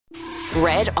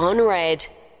Red on Red.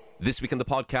 This week on the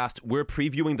podcast, we're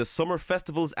previewing the summer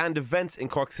festivals and events in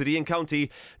Cork City and County,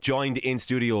 joined in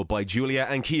studio by Julia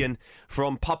and Cian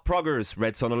from Pop Proggers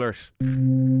Red Sun Alert.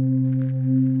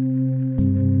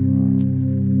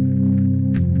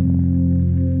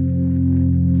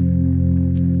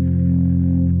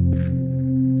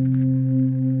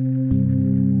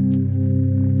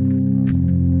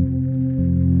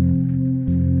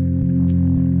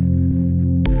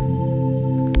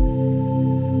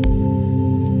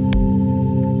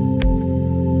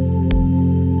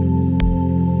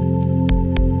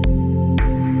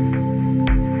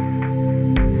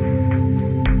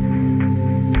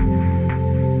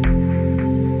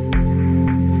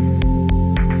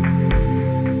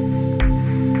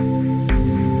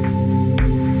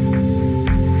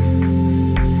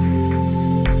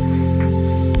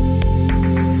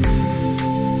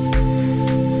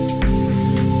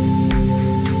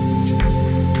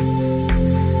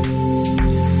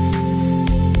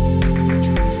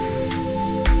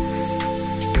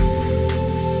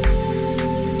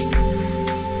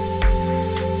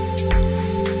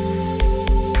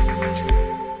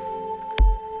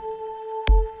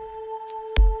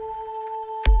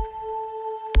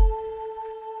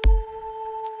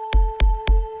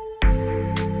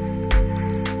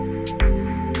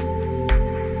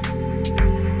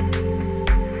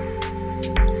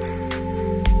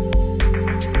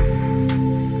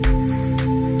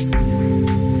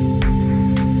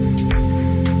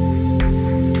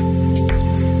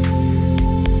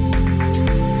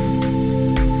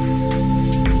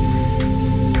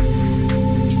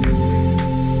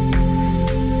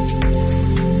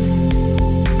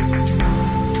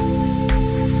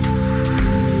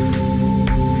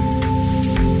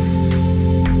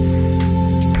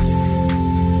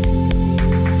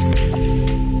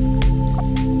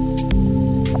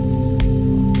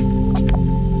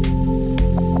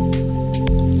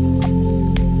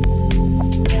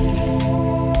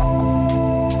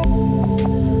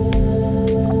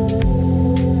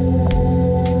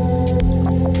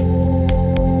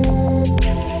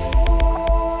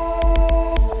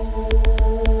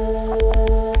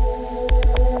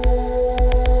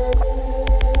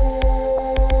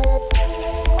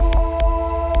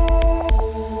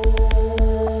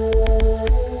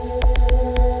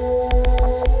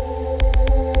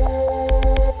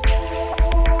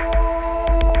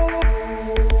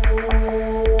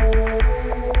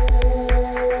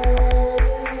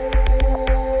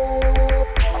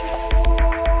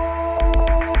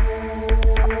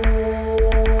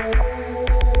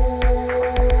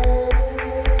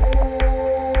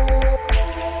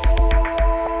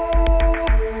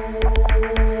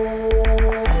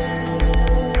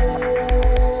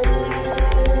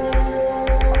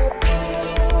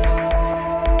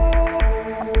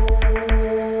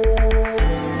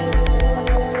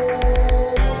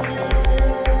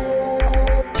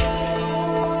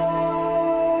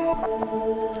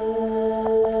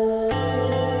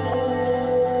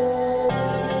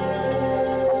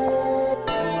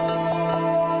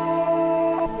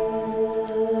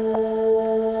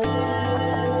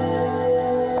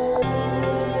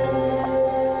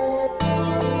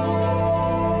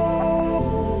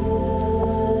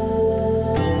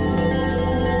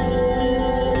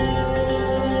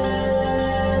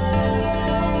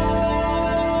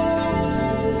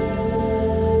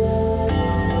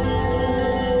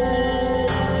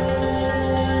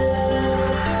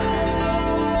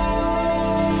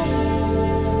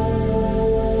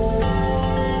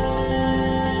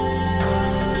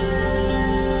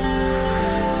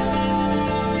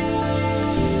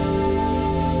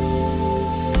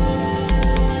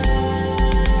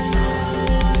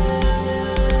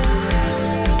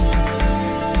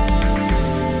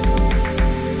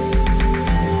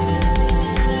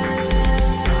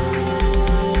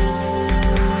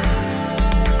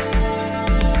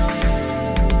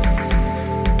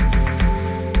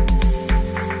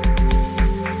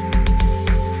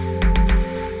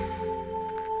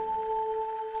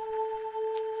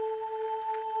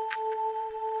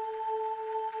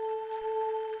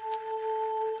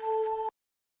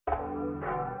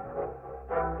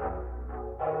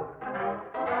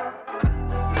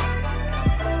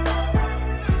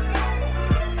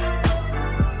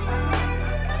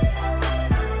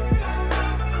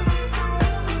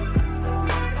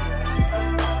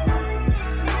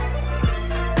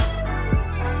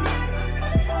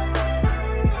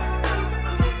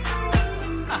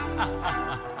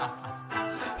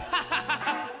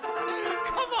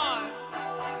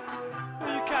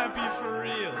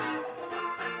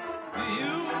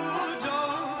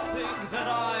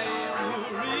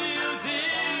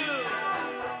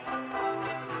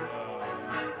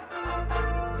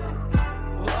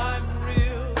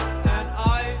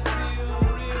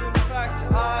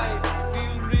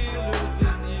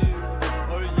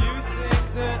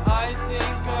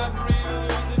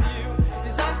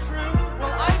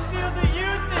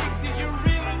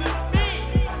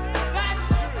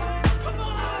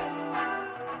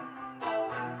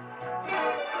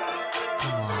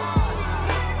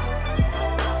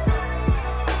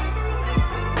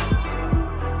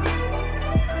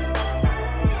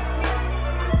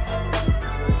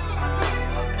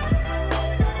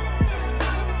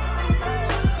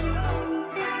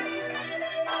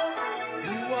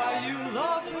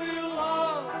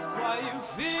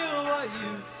 feel what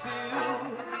you feel.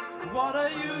 What are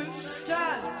you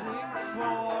standing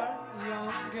for?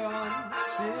 Young gun,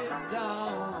 sit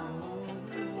down.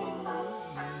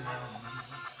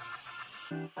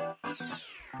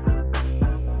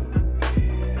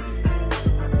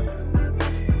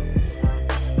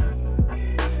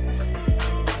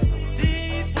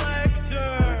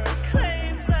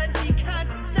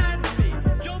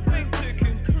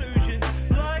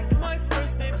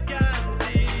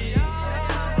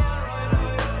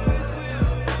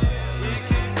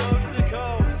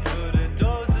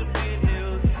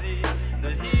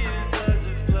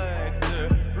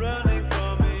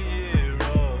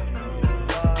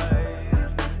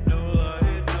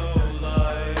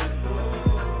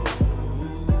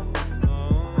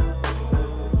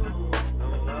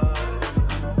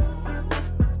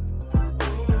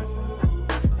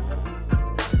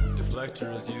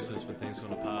 Is useless when things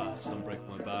gonna pass. Some break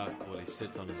my back while he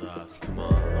sits on his ass. Come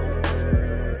on.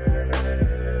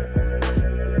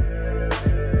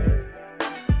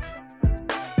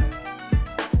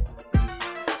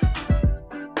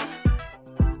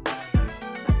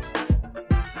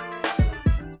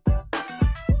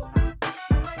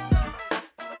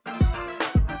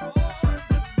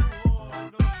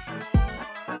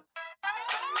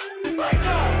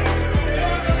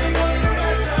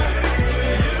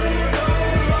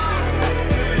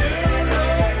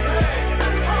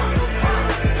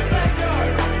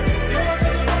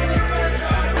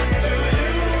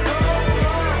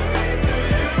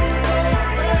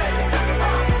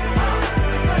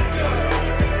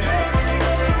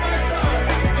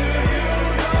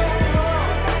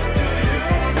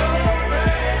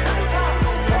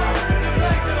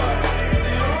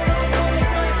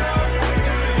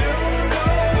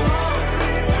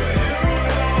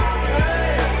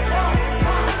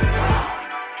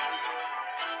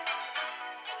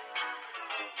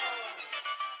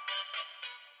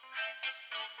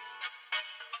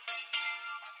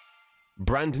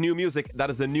 Brand new music, that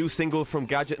is the new single from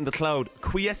Gadget and the Cloud,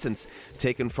 Quiescence,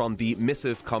 taken from the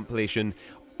Missive compilation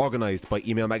organised by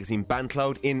email magazine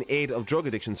BANTUM in aid of drug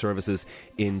addiction services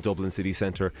in Dublin city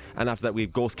centre. And after that we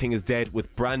have Ghostking is Dead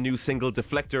with brand new single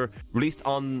Deflector, released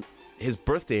on his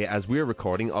birthday as we're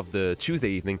recording of the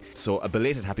Tuesday evening. So a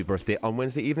belated happy birthday on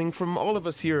Wednesday evening from all of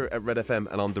us here at Red FM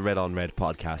and on the Red on Red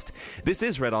podcast. This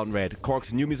is Red on Red,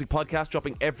 Cork's new music podcast,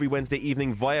 dropping every Wednesday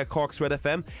evening via Cork's Red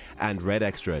FM and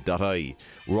redextra.ie.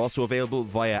 We're also available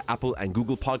via Apple and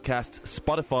Google Podcasts,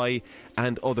 Spotify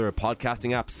and other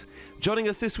podcasting apps. Joining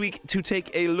us this week to take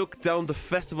a look down the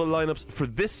festival lineups for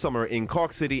this summer in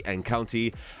Cork City and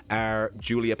County are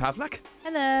Julia Pavlak.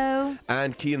 Hello.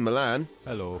 And Cian Malone.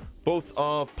 Hello. Both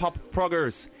of Pop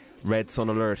Proggers, Red Sun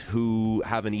Alert, who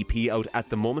have an EP out at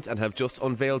the moment and have just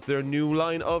unveiled their new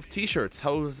line of t-shirts.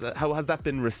 How has that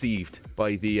been received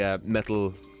by the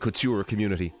metal couture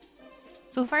community?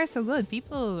 So far so good.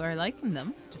 People are liking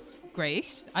them. Just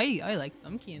great. I like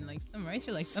them. Cian likes them, right?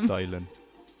 You like them?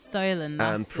 Styling.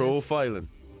 And profiling.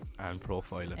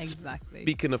 Exactly.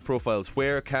 Speaking of profiles,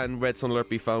 where can Red Sun Alert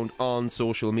be found on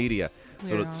social media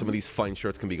so that some of these fine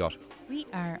shirts can be got? We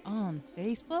are on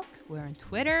Facebook, we're on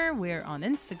Twitter, we're on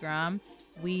Instagram,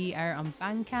 we are on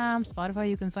Bandcamp, Spotify.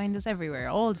 You can find us everywhere,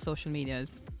 all the social medias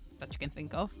that you can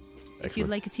think of. Excellent. If you'd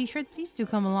like a t-shirt, please do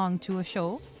come along to a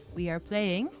show. We are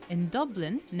playing in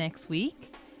Dublin next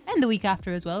week and the week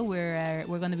after as well. We're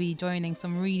going to be joining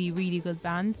some really, really good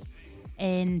bands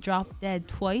in Drop Dead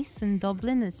Twice in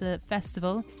Dublin. It's a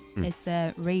festival. It's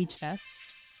a Rage Fest.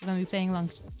 We're going to be playing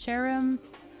along Cherem,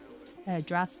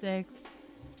 Drastics,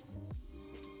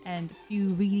 and a few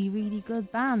really, really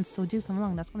good bands. So do come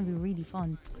along. That's going to be really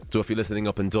fun. So if you're listening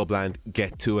up in Dublin,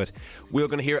 get to it. We're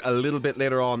going to hear a little bit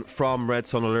later on from Red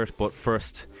Sun Alert, but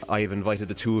first I've invited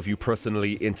the two of you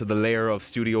personally into the lair of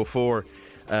Studio 4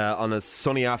 on a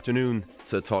sunny afternoon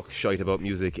to talk shite about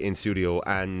music in studio,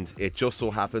 and it just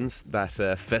so happens that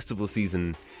festival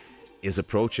season is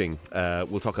approaching.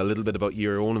 We'll talk a little bit about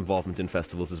your own involvement in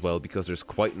festivals as well, because there's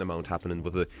quite an amount happening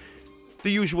with the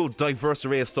usual diverse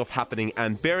array of stuff happening.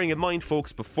 And bearing in mind,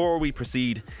 folks, before we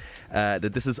proceed,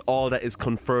 that this is all that is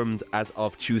confirmed as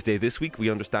of Tuesday this week. We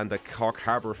understand that Cork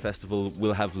Harbour Festival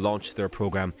will have launched their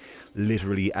programme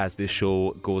literally as this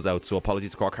show goes out, so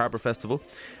apologies to Cork Harbour Festival.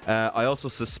 I also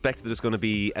suspect that there's going to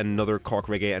be another Cork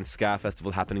Reggae and Ska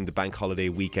Festival happening the bank holiday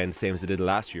weekend, same as it did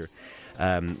last year.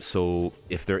 So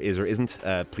if there is or isn't,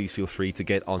 please feel free to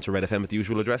get onto Red FM at the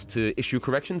usual address to issue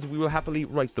corrections. We will happily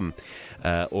write them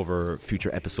over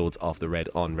future episodes of the Red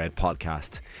on Red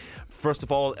podcast. First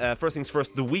of all, first things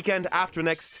first, the weekend after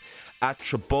next at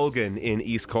Trebolgan in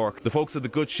East Cork. The folks of the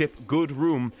Good Ship, Good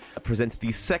Room present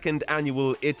the second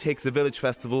annual It Takes a Village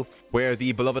festival, where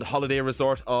the beloved holiday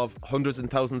resort of hundreds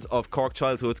and thousands of Cork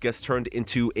childhoods gets turned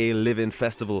into a live-in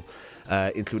festival,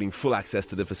 including full access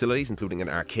to the facilities, including an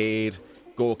arcade,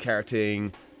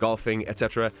 go-karting, golfing,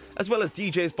 etc., as well as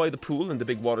DJs by the pool and the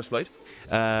big water slide,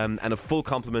 and a full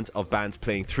complement of bands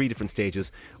playing 3 different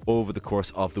stages over the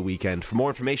course of the weekend. For more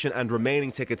information and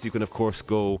remaining tickets, you can of course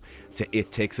go to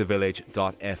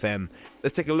ittakesavillage.fm.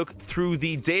 Let's take a look through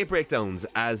the day breakdowns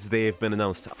as they've been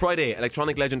announced. Friday,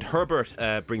 electronic legend Herbert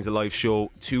brings a live show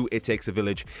to It Takes a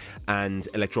Village, and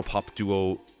electro-pop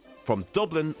duo from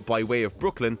Dublin by way of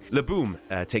Brooklyn, Le Boom,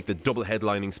 take the double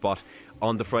headlining spot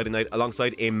on the Friday night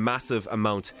alongside a massive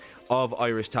amount of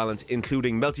Irish talent,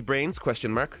 including Melty Brains, ?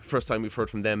 First time we've heard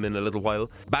from them in a little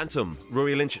while. BANTUM,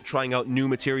 Rory Lynch trying out new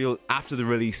material after the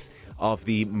release of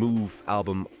the Move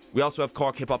album. We also have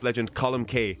Cork hip-hop legend Colm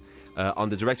K on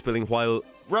the direct billing, while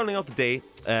rounding out the day,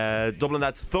 Dublin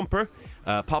lads Thumper,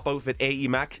 pop outfit AE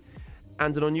Mac,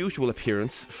 and an unusual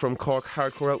appearance from Cork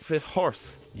hardcore outfit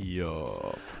Horse.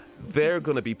 Yup. They're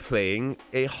going to be playing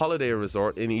a holiday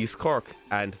resort in East Cork,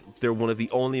 and they're one of the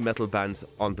only metal bands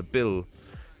on the bill.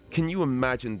 Can you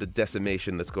imagine the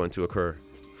decimation that's going to occur?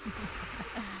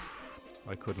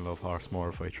 I couldn't love Horse more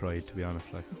if I tried, to be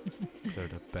honest. Like, they're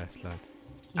the best lads.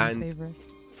 Cian's And favourite.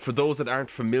 for those that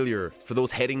aren't familiar, for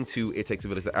those heading to It Takes a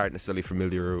Village that aren't necessarily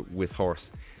familiar with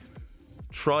Horse,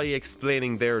 try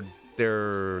explaining their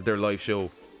live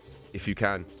show if you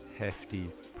can.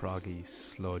 Hefty, proggy,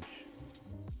 sludge,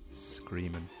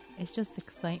 screaming. It's just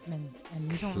excitement, and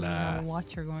you don't really Class. know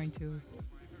what you're going to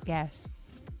get,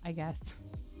 I guess.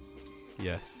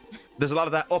 Yes. There's a lot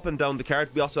of that up and down the card.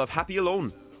 We also have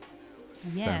Happyalone.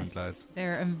 Sound Yes, lads.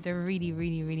 they're really,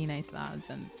 really, really nice lads,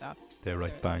 and They're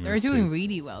right bangers. they're doing too.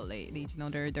 really well lately. You know,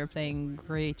 they're playing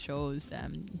great shows,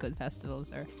 good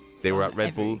festivals. They were at Red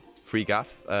every- Bull Free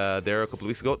Gaff there a couple of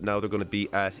weeks ago. Now they're going to be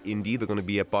at Indie. They're going to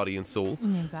be at Body and Soul.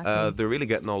 Exactly. They're really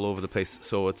getting all over the place.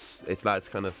 So it's lads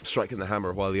kind of striking the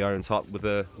hammer while the iron's hot with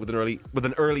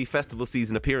an early festival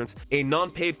season appearance. A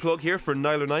non-paid plug here for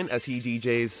Niler 9 as he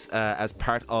DJs as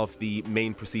part of the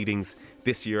main proceedings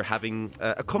this year, having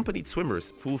accompanied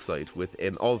swimmers poolside with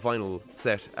an all vinyl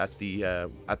set at the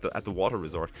water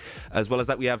resort. As well as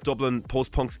that, we have Dublin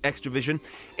Post Punk's Extra Vision,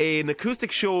 an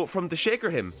acoustic show from the Shaker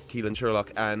Hymn, Keelan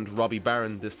Sherlock and Robbie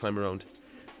Barron this time around,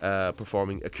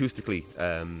 performing acoustically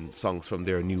songs from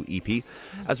their new EP,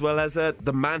 as well as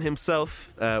the man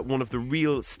himself, one of the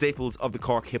real staples of the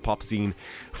Cork hip hop scene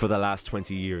for the last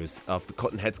 20 years, of the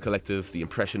Cutting Heads Collective, the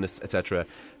Impressionists, etc.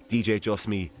 DJ Just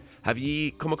Me. Have ye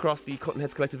come across the Cutting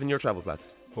Heads Collective in your travels,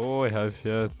 lads? Oh, I have,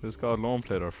 yeah. This guy alone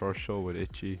played our first show with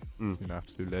Itchy. An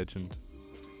absolute legend.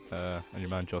 And your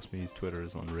man Just Me's Twitter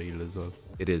is unreal as well.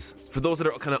 It is. For those that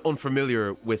are kind of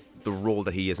unfamiliar with the role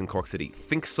that he is in Cork City,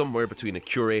 think somewhere between a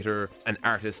curator, an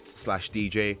artist /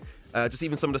 DJ. Just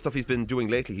even some of the stuff he's been doing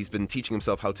lately. He's been teaching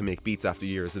himself how to make beats after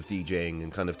years of DJing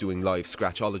and kind of doing live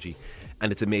scratchology.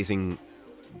 And it's amazing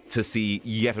to see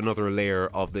yet another layer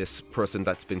of this person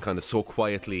that's been kind of so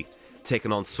quietly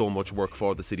taken on so much work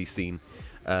for the city scene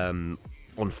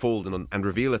unfold and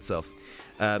reveal itself.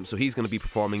 So he's going to be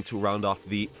performing to round off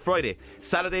the Friday.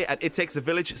 Saturday at It Takes a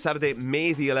Village, Saturday,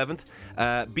 May the 11th.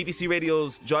 BBC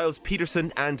Radio's Giles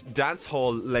Peterson and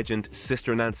dancehall legend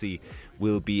Sister Nancy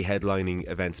will be headlining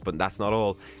events, but that's not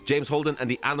all. James Holden and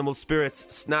the Animal Spirits,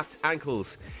 Snapped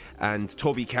Ankles, and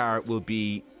Toby Carr will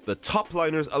be the top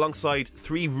liners alongside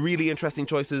 3 really interesting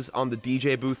choices on the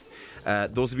DJ booth.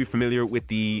 Those of you familiar with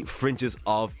the fringes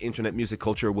of internet music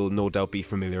culture will no doubt be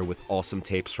familiar with Awesome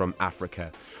Tapes from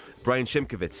Africa. Brian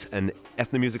Shimkovitz, an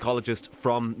ethnomusicologist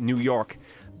from New York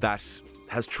that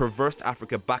has traversed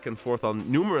Africa back and forth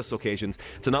on numerous occasions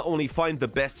to not only find the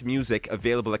best music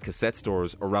available at cassette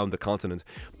stores around the continent,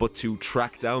 but to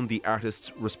track down the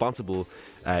artists responsible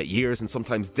years and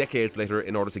sometimes decades later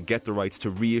in order to get the rights to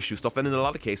reissue stuff, and in a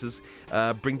lot of cases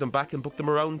bring them back and book them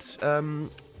around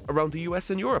the US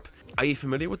and Europe. Are you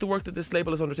familiar with the work that this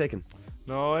label has undertaken?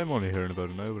 No, I'm only hearing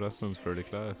about it now, but that sounds fairly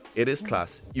class. It is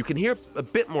class. You can hear a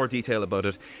bit more detail about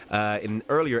it in an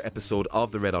earlier episode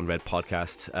of the Red on Red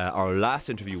podcast, our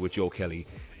last interview with Joe Kelly,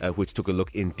 which took a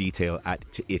look in detail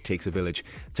at It Takes a Village,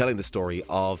 telling the story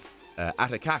of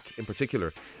Atakak in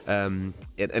particular, an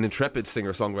intrepid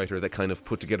singer-songwriter that kind of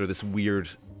put together this weird,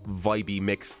 vibey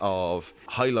mix of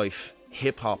high-life,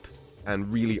 hip-hop,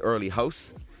 and really early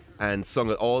house, and sung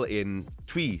it all in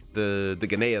Twi, the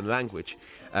Ghanaian language.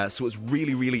 So it's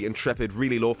really, really intrepid,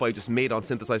 really lo-fi, just made on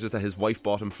synthesizers that his wife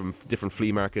bought him from different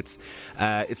flea markets.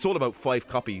 It sold about 5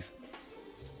 copies.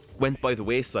 went by the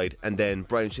wayside, and then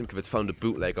Brian Shimkovitz found a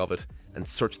bootleg of it and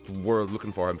searched the world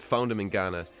looking for him, found him in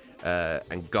Ghana,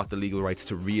 and got the legal rights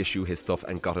to reissue his stuff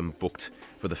and got him booked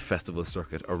for the festival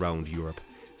circuit around Europe.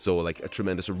 So like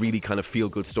a really kind of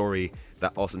feel-good story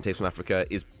that Awesome Tapes from Africa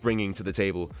is bringing to the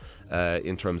table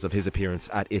in terms of his appearance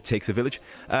at It Takes a Village.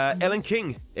 Ellen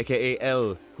King, aka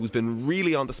ELLL, who's been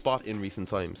really on the spot in recent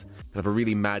times, kind of a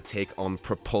really mad take on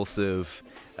propulsive,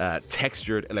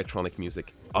 textured electronic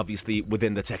music. Obviously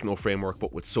within the techno framework,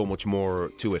 but with so much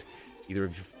more to it. Either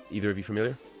of you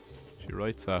familiar? She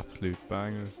writes absolute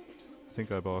bangers. I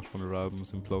think I bought one of her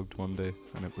albums and plugged one day,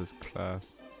 and it was class.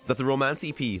 Is that the Romance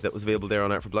EP that was available there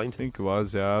on Art for Blind? I think it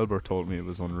was, yeah. Albert told me it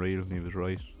was unreal, and he was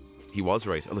right. He was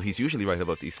right, although he's usually right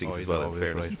about these things as well, in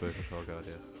fairness. Right about it. Oh God,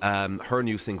 yeah. Her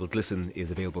new single Glisten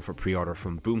is available for pre-order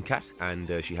from Boomcat,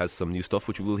 and she has some new stuff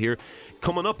which we will hear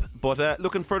coming up. But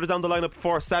looking further down the lineup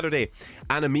for Saturday,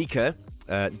 Anna Mika,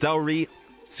 Dowry,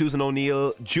 Susan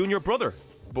O'Neill, Junior Brother,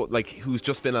 but like who's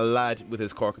just been a lad with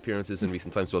his Cork appearances in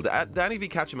recent times. Well, did any of you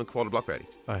catch him at Quarter Block Ready?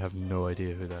 I have no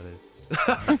idea who that is.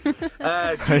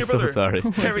 Junior Brother, so sorry.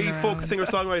 Kerry, folk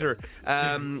singer-songwriter.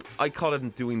 I caught him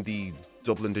doing the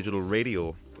Dublin Digital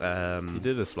Radio. He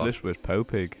did a split with Pow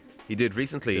Pig. He did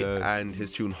recently, and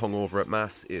his tune Hungover at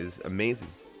Mass is amazing.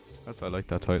 I like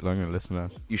that title. I'm going to listen to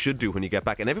that. You should do when you get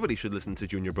back, and everybody should listen to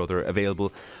Junior Brother,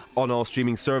 available on all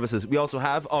streaming services. We also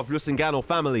have Of Lusingano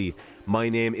Family. My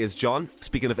name is John.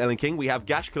 Speaking of Ellen King, we have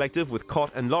Gash Collective with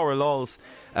Caught and Laura Laws.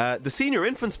 The Senior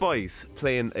Infants Boys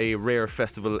playing a rare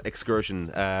festival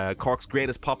excursion. Cork's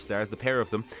greatest pop stars, the pair of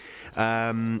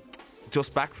them.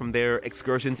 Just back from their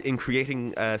excursions in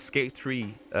creating Skate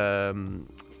 3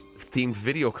 themed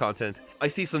video content. I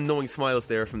see some knowing smiles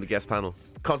there from the guest panel.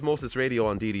 Cosmosis Radio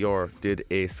on DDR did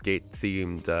a skate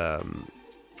themed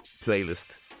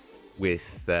playlist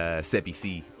with Sebi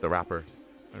C, the rapper.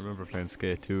 I remember playing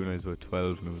Skate 2 when I was about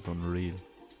 12 and it was unreal.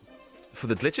 For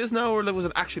the glitches now, or was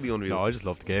it actually unreal? No, I just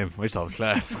loved the game. I just thought it was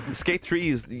class. Skate 3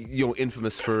 is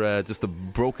infamous for just the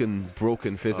broken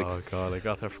physics. Oh God, I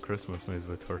got that for Christmas when I was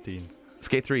about 13.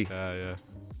 Skate 3? Yeah.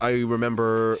 I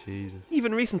remember Jesus.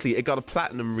 Even recently it got a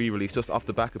platinum re-release just off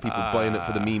the back of people buying it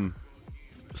for the meme.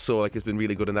 So like it's been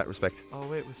really good in that respect. Oh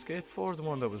wait, was Skate 4 the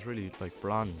one that was really like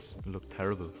bronze? It looked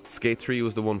terrible. Skate 3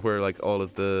 was the one where like all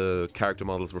of the character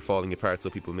models were falling apart, so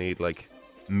people made like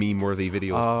meme-worthy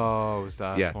videos. Oh, was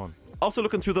that one? Also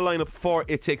looking through the lineup for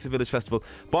It Takes a Village Festival,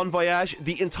 Bon Voyage,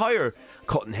 the entire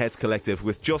Cutting Heads collective,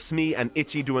 with Just Me and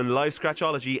Itchy doing live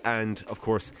scratchology, and of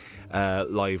course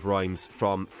live rhymes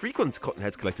from frequent Cutting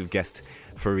Heads collective guest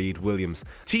Fareed Williams.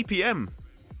 TPM,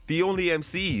 the only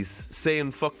MCs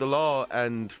saying fuck the law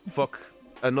and fuck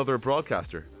another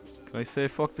broadcaster. Can I say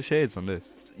fuck the shades on this?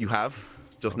 You have,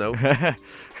 just now.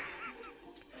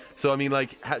 So I mean,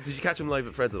 like, did you catch him live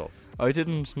at Fred's at all? I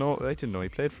didn't know he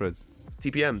played Fred's.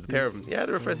 TPM, the pair of them. Yeah,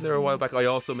 they were friends there a while back. I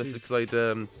also missed it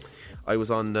because I was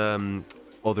on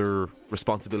other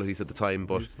responsibilities at the time.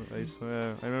 But I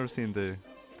remember seeing the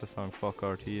song "Fuck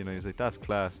RT" and I was like, "That's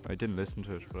class." I didn't listen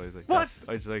to it, but I was like, "What?"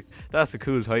 I was like, "That's a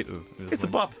cool title." It's a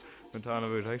bop. Went on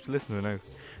about it. I have to listen to it now.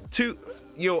 Two,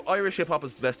 Irish hip hop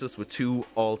has blessed us with 2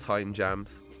 all-time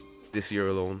jams this year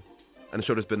alone, and I'm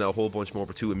sure there's been a whole bunch more,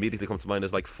 but 2 immediately come to mind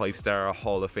as like 5-star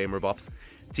Hall of Famer bops.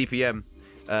 TPM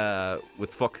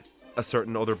with "Fuck a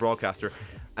Certain Other Broadcaster"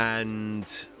 and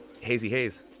Hazy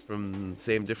Haze from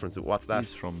Same Difference. What's that?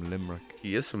 He's from Limerick.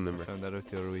 He is from Limerick. I found that out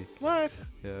the other week. What?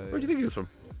 Yeah. Where do you think he was from?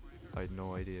 I had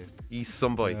no idea. He's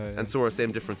some boy, and so are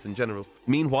Same Difference in general.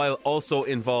 Meanwhile, also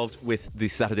involved with the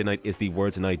Saturday night is the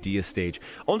Words and Ideas stage.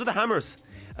 Under the Hammers,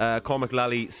 Cormac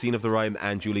Lally, Scene of the Rhyme,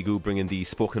 and Julie Goo bringing the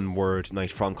spoken word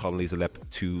night from Connolly's Alep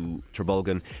to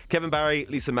Trebolgan. Kevin Barry,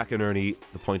 Lisa McInerney,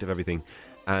 The Point of Everything,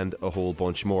 and a whole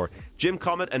bunch more. Jim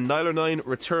Comet and Niler 9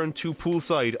 return to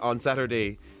Poolside on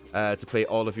Saturday to play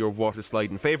all of your water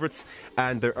sliding favourites,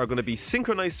 and there are going to be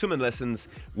synchronised swimming lessons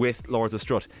with Lords of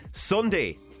Strut.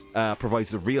 Sunday provides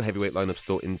the real heavyweight lineups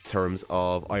though in terms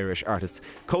of Irish artists.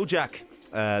 Kojak,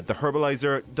 The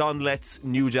Herbalizer, Don Letts,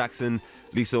 New Jackson,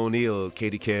 Lisa O'Neill,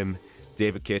 Katie Kim,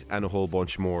 David Kitt, and a whole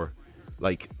bunch more.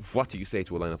 Like, what do you say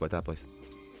to a lineup like that, boys?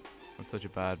 I'm such a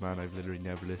bad man, I've literally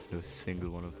never listened to a single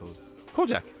one of those.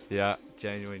 Kojak? Yeah,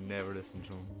 genuinely never listened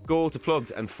to him. Go to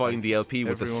Plugged and find the LP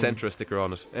with the Centra sticker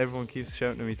on it. Everyone keeps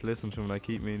shouting at me to listen to him and I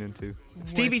keep meaning to.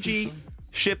 Stevie G,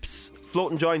 Ships,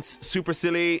 Floating Joints, Super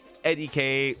Silly, Eddie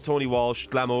K, Tony Walsh,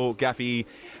 Glamo, Gaffy,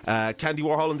 Candy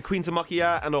Warhol and the Queens of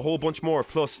Makia, and a whole bunch more.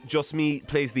 Plus, Just Me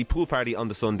plays the pool party on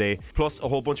the Sunday. Plus, a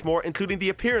whole bunch more, including the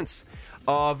appearance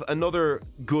of another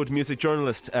good music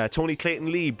journalist. Tony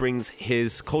Clayton Lee brings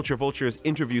his Culture Vultures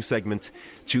interview segment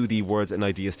to the Words and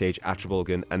Ideas stage at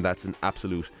Trabolgan, and that's an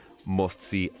absolute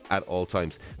must-see at all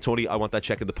times. Tony, I want that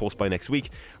check in the post by next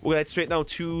week. We'll head straight now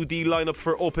to the lineup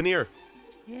for Open Ear.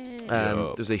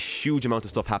 There's a huge amount of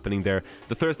stuff happening there.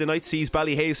 The Thursday night sees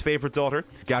Ballyhay's favourite daughter,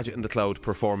 Gadget and the Cloud,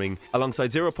 performing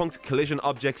alongside Zero Punct, Collision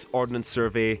Objects, Ordnance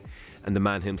Survey, and the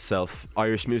man himself,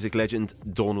 Irish music legend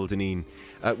Donal Dineen.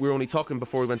 We were only talking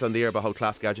before we went on the air about how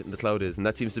class Gadget and the Cloud is, and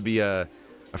that seems to be a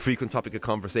frequent topic of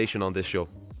conversation on this show.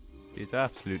 She's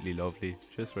absolutely lovely.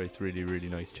 She just writes really, really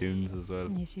nice tunes as well.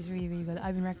 Yeah, she's really, really good.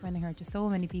 I've been recommending her to so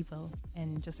many people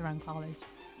in just around college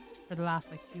for the last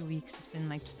few weeks. Just been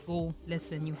like, just go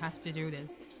listen, you have to do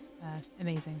this.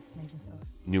 Amazing stuff.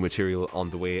 New material on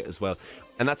the way as well.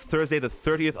 And that's Thursday the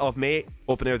 30th of May.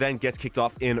 Open Air then gets kicked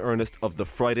off in earnest of the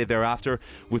Friday thereafter,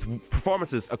 with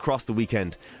performances across the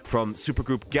weekend from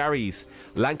supergroup Gary's,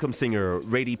 Lancome singer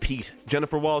Rady Pete,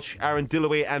 Jennifer Walsh, Aaron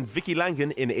Dillaway and Vicky Langan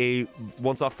in a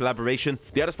once-off collaboration.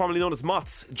 The artist formerly known as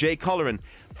Moths, Jay Colleran,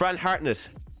 Fran Hartnett,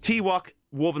 T-Walk,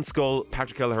 Woven Skull,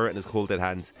 Patrick Kelleher and his Cold Dead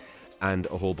Hands, and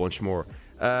a whole bunch more.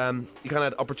 You kind of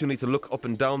had opportunity to look up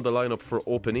and down the lineup for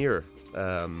Open Ear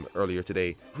earlier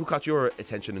today. Who caught your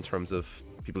attention in terms of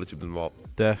people that you've been involved?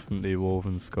 Definitely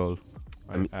Woven Skull.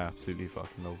 I absolutely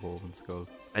fucking love Woven Skull.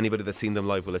 Anybody that's seen them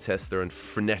live will attest they're a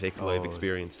frenetic live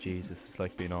experience. Jesus, it's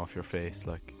like being off your face.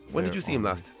 Like, when did you see him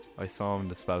last? I saw him in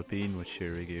the Spalpeen with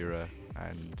Shiri Gira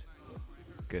and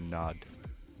Nod.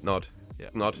 Yeah.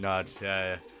 Nod,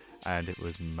 yeah. And it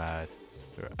was mad.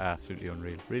 They're absolutely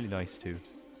unreal. Really nice too.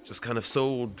 Just kind of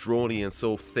so droney and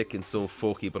so thick and so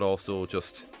folky, but also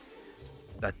just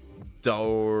that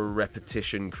dour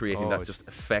repetition creating that just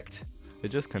effect. It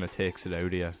just kind of takes it out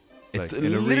of you. Like, It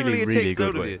in a literally really, it really takes it good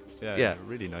out of way. you. Yeah, in a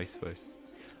really nice way.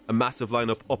 A massive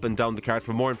lineup up and down the card.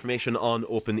 For more information on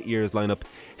Open Ear's lineup,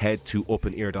 head to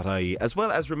openear.ie, as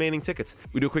well as remaining tickets.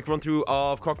 We do a quick run through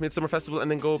of Cork Midsummer Festival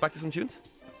and then go back to some tunes.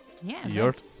 Yeah,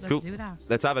 let's do that.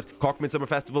 Let's have it. Cork Midsummer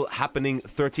Festival happening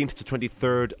 13th to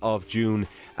 23rd of June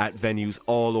at venues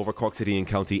all over Cork City and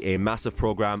County. A massive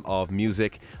programme of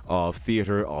music, of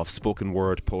theatre, of spoken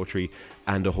word, poetry,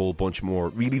 and a whole bunch more.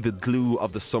 Really the glue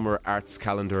of the summer arts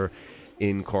calendar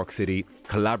in Cork City.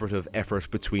 Collaborative effort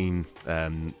between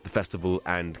the festival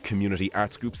and community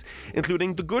arts groups,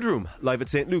 including The Good Room, live at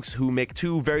St. Luke's, who make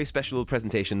two very special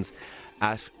presentations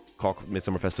at Cork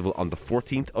Midsummer Festival on the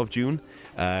 14th of June.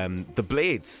 The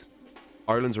Blades,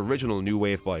 Ireland's original new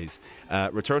wave boys,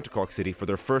 return to Cork City for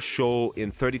their first show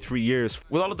in 33 years,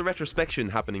 with all of the retrospection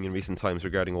happening in recent times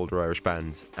regarding older Irish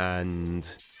bands and,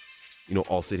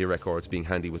 All City Records being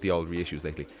handy with the old reissues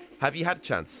lately. Have you had a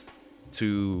chance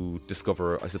to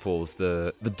discover, I suppose,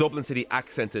 the Dublin City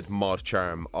accented mod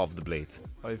charm of the Blades?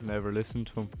 I've never listened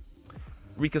to them.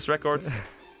 Ricus Records?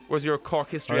 Where's your Cork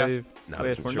history at?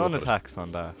 Were Non-Attacks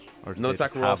on that? Or did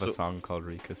Non-Attack they were have also a song called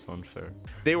Ricus Unfair?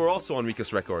 They were also on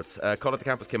Ricus Records. Call at the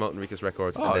Campus came out on Ricus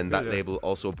Records, and then that label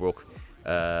also broke.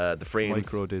 The Frames.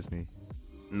 Micro Disney.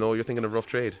 No, you're thinking of Rough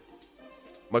Trade.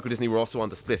 Micro Disney were also on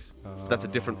the Split. That's a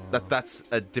different. That's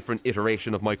a different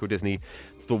iteration of Micro Disney.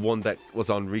 The one that was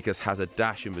on Ricus has a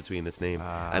dash in between its name,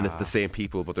 and it's the same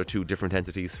people, but they're two different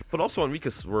entities. But also on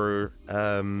Ricus were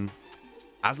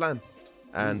Aslan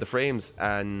and the Frames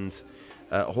and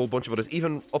a whole bunch of others,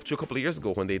 even up to a couple of years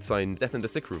ago when they'd signed Death in the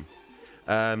Sick Room.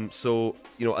 So,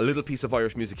 a little piece of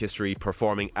Irish music history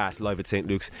performing at Live at St.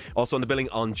 Luke's. Also on the billing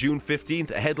on June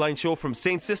 15th, a headline show from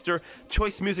Saint Sister,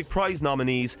 Choice Music Prize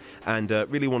nominees, and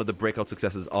really one of the breakout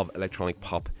successes of electronic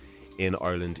pop in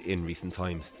Ireland in recent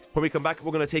times. When we come back,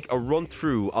 we're going to take a run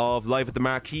through of Live at the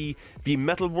Marquee, the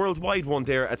Metal Worldwide one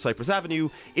there at Cypress Avenue,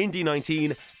 Indie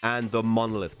 19 and the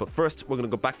Monolith. But first, we're going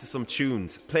to go back to some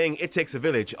tunes. Playing It Takes a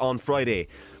Village on Friday,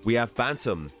 we have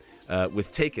BANTUM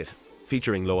with Take It,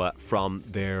 featuring Loa from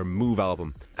their Move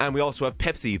album. And we also have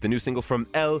Pepsi, the new single from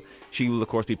ELLL. She will of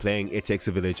course be playing It Takes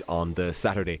a Village on the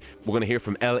Saturday. We're going to hear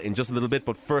from ELLL in just a little bit,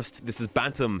 but first, this is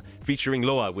BANTUM featuring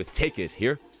Loa with Take It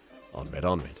here on Red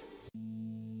on Red.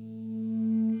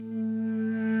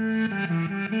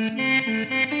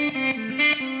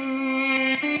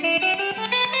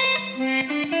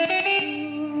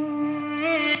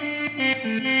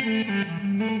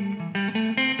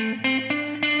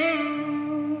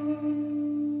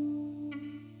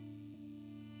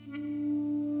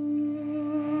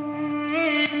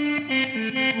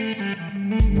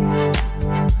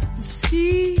 The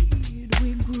seed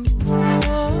we grew for,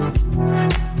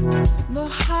 the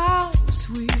high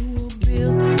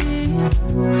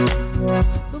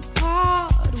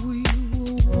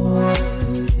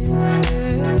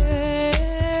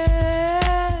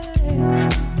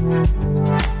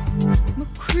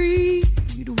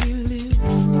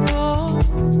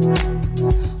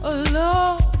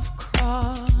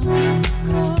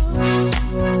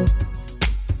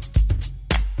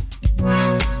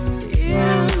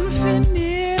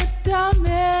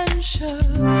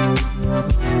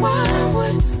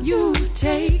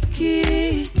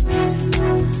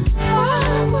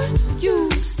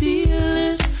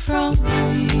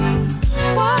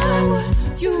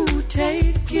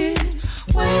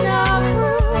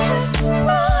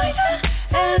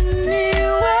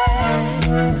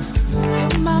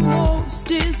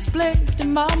misplaced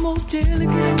in my most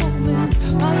delicate moment.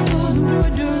 My soul's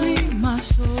embroidery, my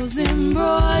soul's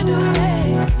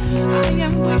embroidery. I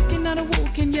am waking, not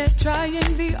awoken yet,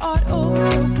 trying the art of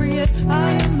appropriate.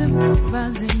 I am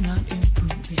improvising, not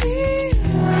improving.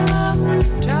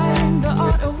 Trying the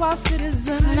art of our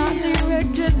citizen, not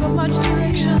directed but much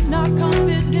direction. Not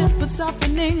confident but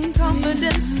softening,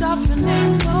 confidence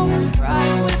softening. Going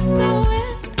right with the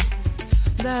wind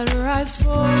that rise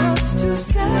for us to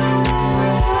stand.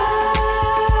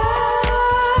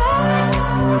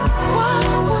 Why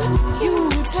would you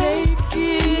take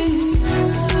it?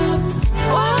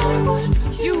 Why would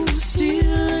you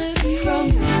steal it from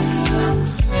me?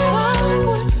 Why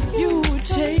would you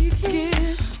take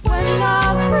it when I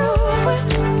grew with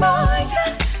fire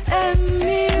and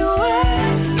me away?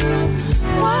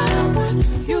 Why would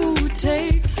you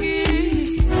take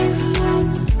it?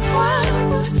 Why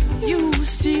would you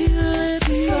steal it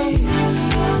from me?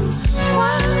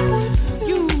 Why would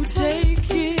you take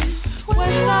it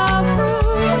when I grew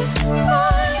with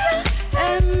fire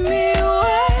and me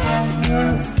away?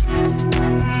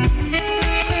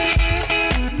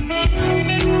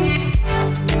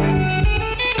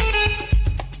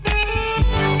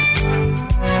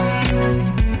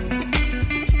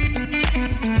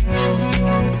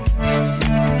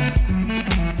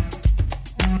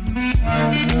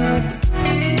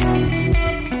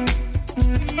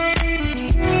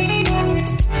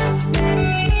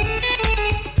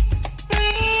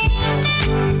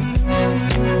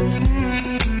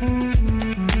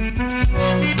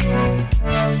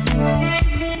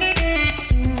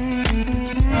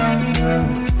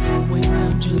 Wait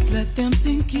now, just let them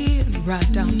sink in,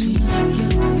 right down to my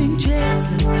flittering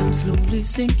chest. Let them slowly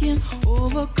sink in,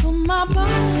 overcome my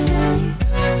body.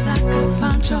 Like a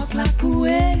fine chalk, like a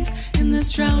wave in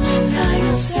this drowning night.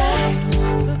 You say,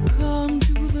 succumb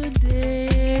to the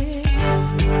day.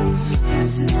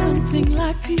 This is something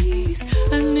like peace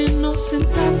and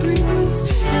innocence I breathe.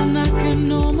 And I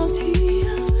can almost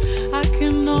heal, I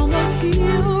can almost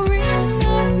heal.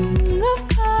 Ring of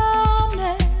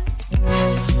calmness,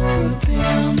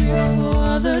 prepare me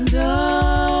for the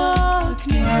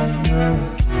darkness.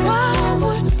 Why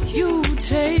would you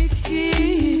take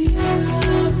it?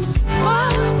 Why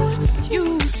would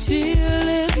you steal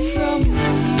it from me?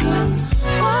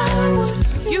 Why would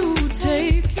you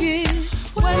take it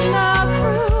when I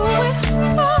grew with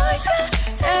fire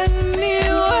and me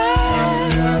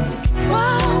away?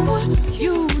 Why would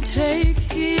you take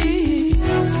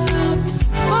it?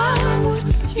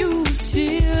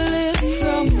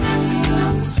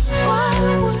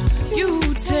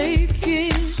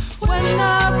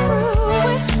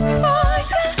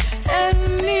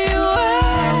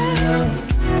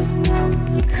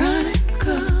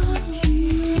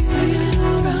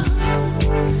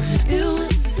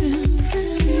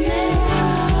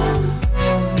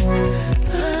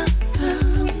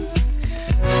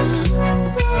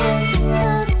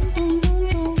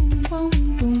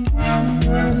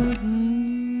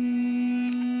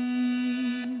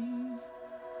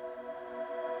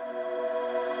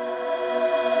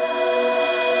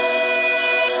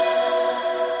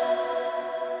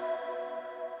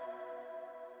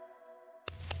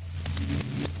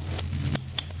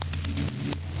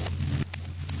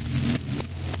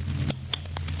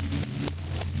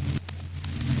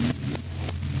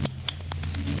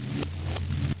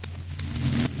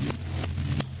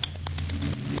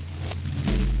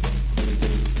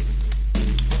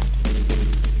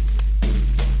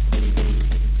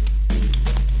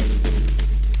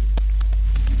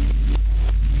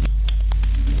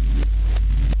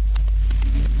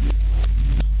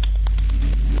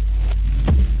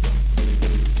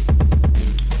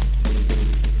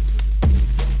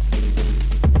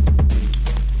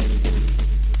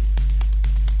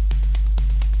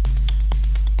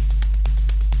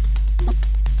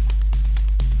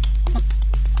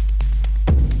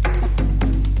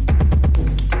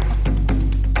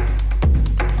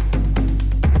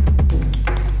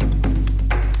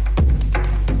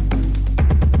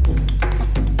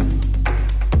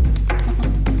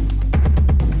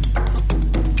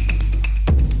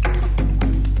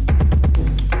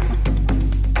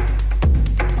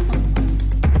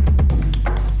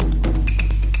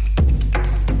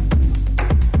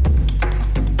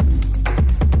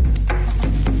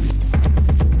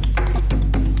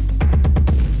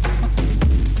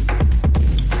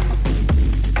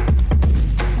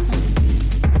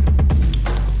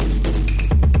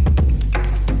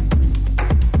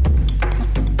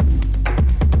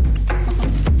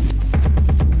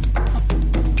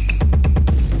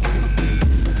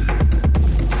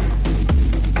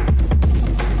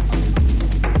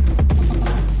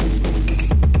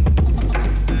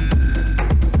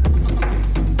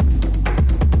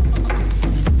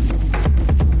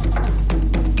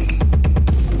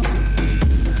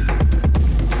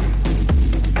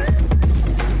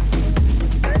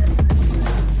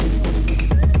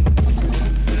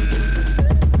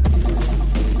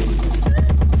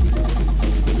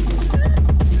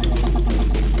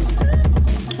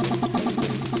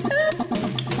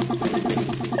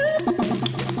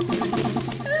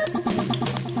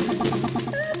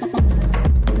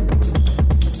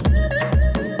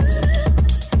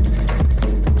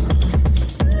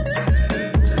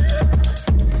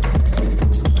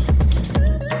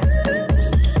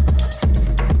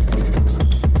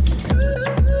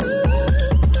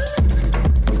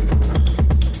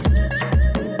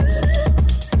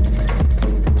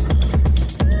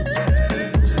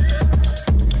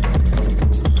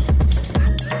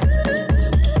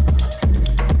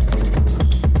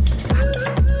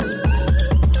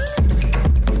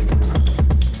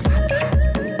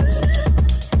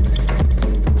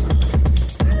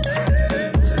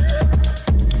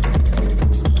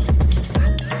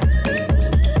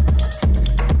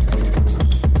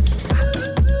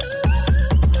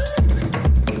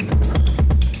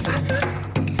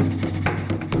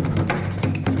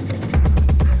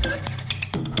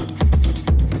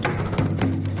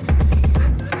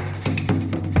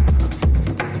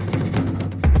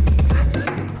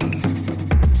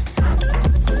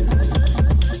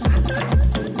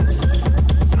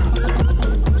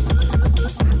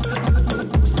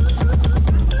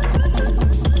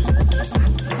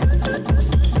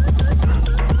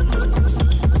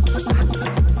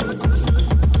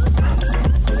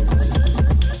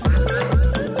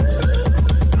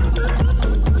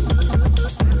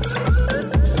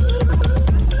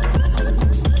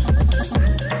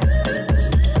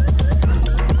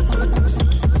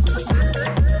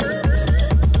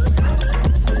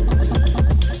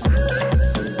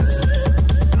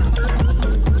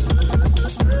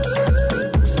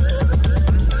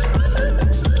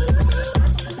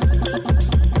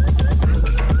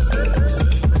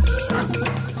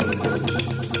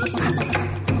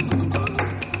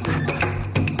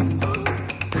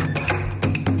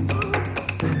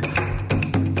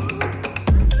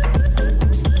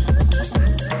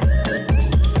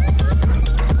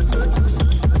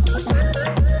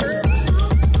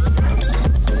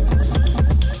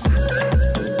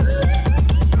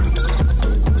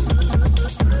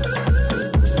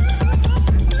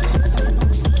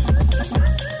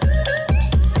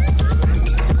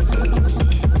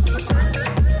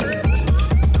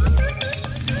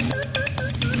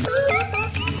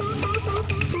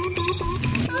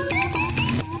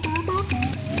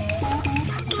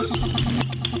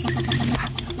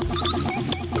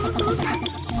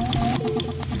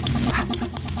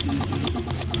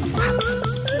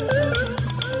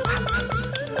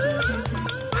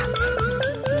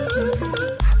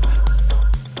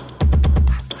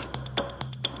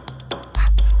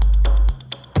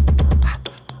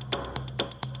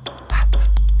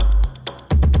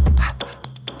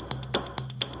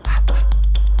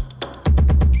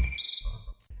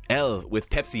 with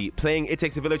Pepsi, playing It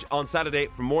Takes a Village on Saturday.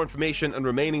 For more information and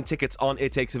remaining tickets on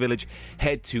It Takes a Village,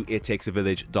 head to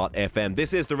ittakesavillage.fm.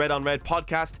 This is the Red on Red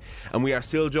podcast, and we are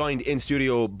still joined in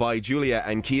studio by Julia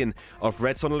and Cian of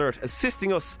Red Sun Alert,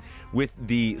 assisting us with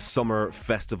the summer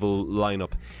festival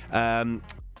lineup.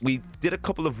 We did a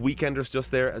couple of weekenders just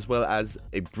there, as well as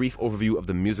a brief overview of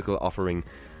the musical offering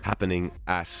happening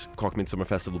at Cork Midsummer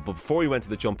Festival. But before we went to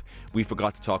the jump, we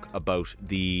forgot to talk about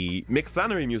the Mick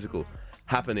Flannery musical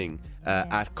happening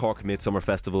at Cork Midsummer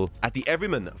Festival at the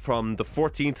Everyman from the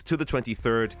 14th to the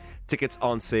 23rd. Tickets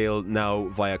on sale now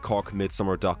via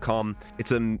corkmidsummer.com.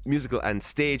 It's a musical and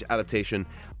stage adaptation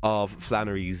of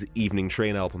Flannery's Evening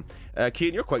Train album.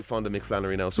 Cian, you're quite fond of Mick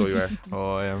Flannery now, so you are.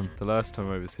 Oh, I am. The last time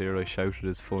I was here, I shouted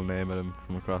his full name at him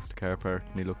from across the car park,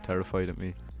 and he looked terrified at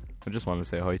me. I just wanted to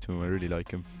say hi to him. I really like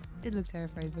him. Did look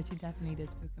terrified, but you definitely did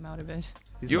spook him out a bit.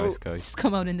 He's a nice guy. Just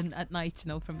come out at night,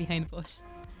 from behind a bush.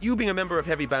 You being a member of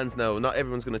heavy bands now, not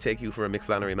everyone's going to take you for a Mick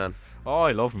Flannery man. Oh,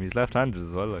 I love him. He's left-handed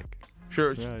as well,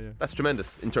 Sure, yeah. That's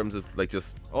tremendous in terms of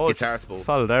guitar support.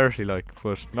 Solidarity,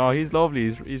 but no, he's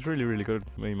lovely. He's really, really good.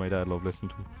 Me and my dad love listening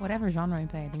to him. Whatever genre you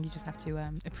play, I think you just have to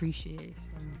appreciate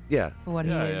him for what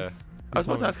he is. Yeah. I was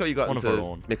about to ask how you got into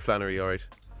Mick Flannery, alright.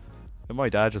 My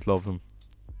dad just loves him.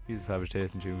 He's a savage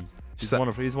taste in tunes. He's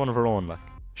one of our own,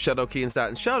 Shout out Cian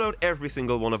Staton. Shout out every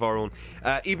single one of our own.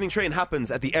 Evening Train happens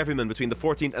at the Everyman between the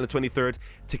 14th and the 23rd.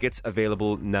 Tickets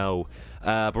available now.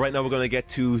 But right now we're going to get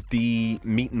to the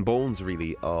meat and bones,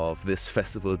 really, of this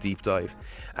festival deep dive.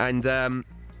 And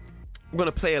we're going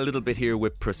to play a little bit here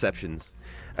with Perceptions.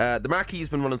 The Marquee has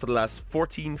been running for the last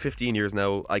 14, 15 years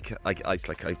now. I've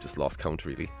just lost count,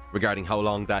 really, regarding how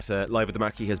long that Live at the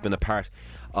Marquee has been a part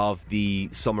of the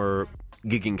summer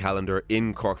gigging calendar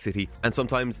in Cork City. And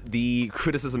sometimes the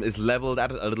criticism is levelled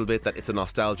at it a little bit, that it's a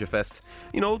nostalgia fest.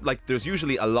 There's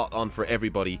usually a lot on for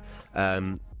everybody,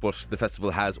 but the festival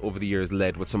has over the years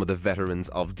led with some of the veterans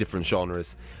of different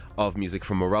genres of music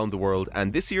from around the world.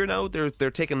 And this year now they're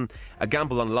taking a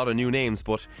gamble on a lot of new names,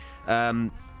 but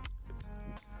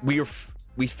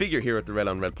we figure here at the Red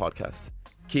on Red podcast,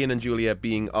 Cian and Julia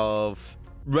being of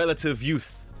relative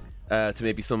youth to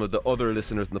maybe some of the other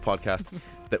listeners in the podcast,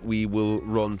 that we will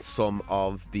run some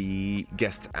of the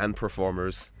guests and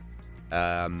performers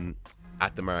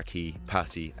at the Marquee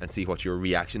past you and see what your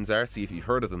reactions are, see if you've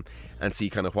heard of them, and see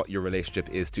kind of what your relationship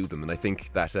is to them. And I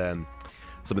think that some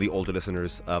of the older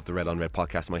listeners of the Red on Red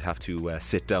podcast might have to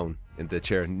sit down in the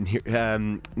chair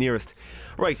nearest.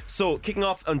 Right, so kicking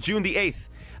off on June the 8th,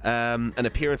 an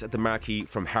appearance at the Marquee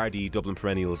from hardy Dublin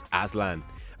perennials Aslan,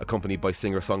 accompanied by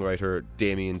singer-songwriter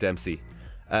Damien Dempsey.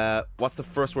 What's the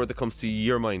first word that comes to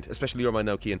your mind, especially your mind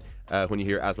now, Cian, when you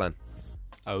hear Aslan?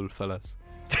 Old fellas.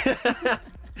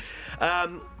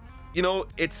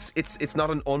 It's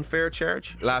not an unfair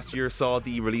charge. Last year saw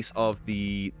the release of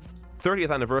the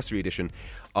 30th anniversary edition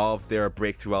of their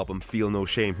breakthrough album Feel No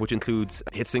Shame, which includes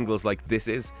hit singles like This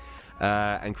Is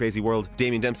and Crazy World.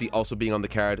 Damien Dempsey also being on the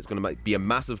card is going to be a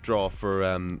massive draw for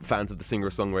fans of the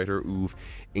singer-songwriter Oove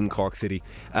in Cork City.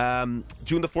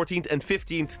 June the 14th and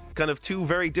 15th, kind of two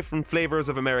very different flavours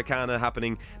of Americana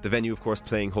happening. The venue, of course,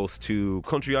 playing host to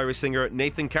country Irish singer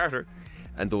Nathan Carter,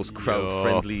 and those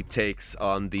crowd-friendly takes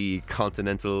on the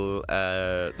pan-continental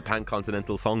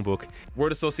songbook.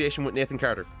 Word association with Nathan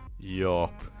Carter?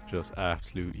 Yup. Just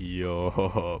absolute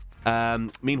yup.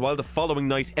 Meanwhile, the following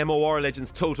night, MOR legends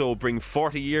Toto bring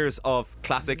 40 years of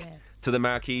classic to the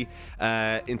Marquee,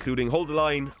 including Hold the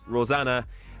Line, Rosanna,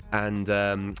 and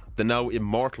the now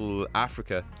immortal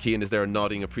Africa. Cian is there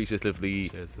nodding appreciatively.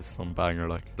 This is some banger,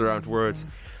 There aren't words.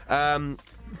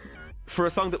 For a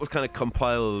song that was kind of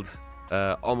compiled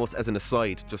almost as an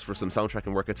aside, just for some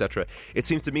soundtracking work, etc. It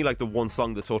seems to me like the one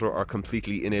song that Toto are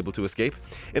completely unable to escape.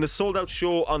 In a sold-out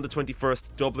show on the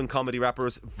 21st, Dublin comedy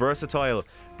rappers Versatile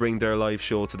bring their live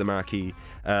show to the Marquee,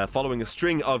 following a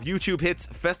string of YouTube hits,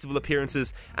 festival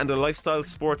appearances, and a lifestyle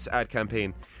sports ad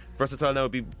campaign. Versatile now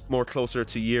would be more closer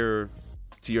to your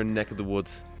neck of the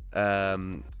woods.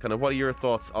 Kind of, what are your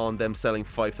thoughts on them selling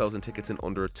 5,000 tickets in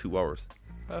under 2 hours?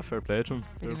 Fair play to them.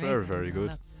 They're very, very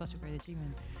good. That's such a great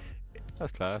achievement.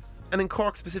 That's class. And in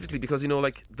Cork specifically, because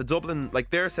the Dublin,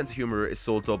 their sense of humour is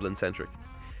so Dublin centric,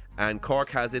 and Cork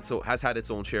has had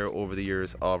its own share over the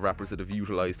years of rappers that have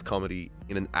utilised comedy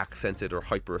in an accented or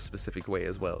hyper specific way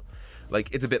as well.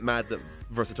 It's a bit mad that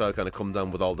Versatile kind of come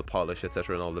down with all the polish,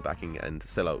 etc., and all the backing and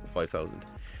sell out 5,000.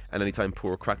 And anytime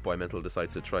poor Crackboy Mental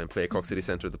decides to try and play Cork City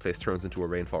Centre, the place turns into a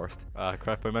rainforest.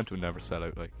 Crackboy Mental would never sell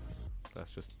out.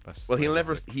 That's just well, he'll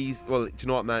never. He's well. Do you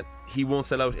know what, Matt? He won't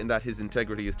sell out in that his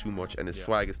integrity is too much and his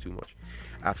swag is too much.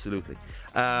 Absolutely.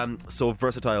 So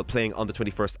versatile, playing on the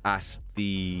 21st at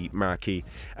the Marquee.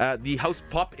 The house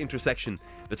pop intersection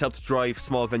that's helped drive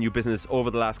small venue business over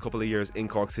the last couple of years in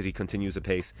Cork City continues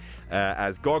apace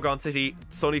as Gorgon City,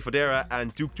 Sonny Fodera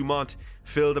and Duke Dumont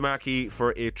fill the Marquee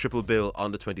for a triple bill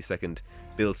on the 22nd,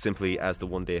 billed simply as the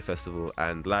one-day festival.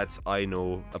 And lads, I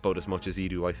know about as much as you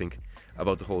do, I think,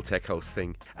 about the whole tech house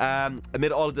thing.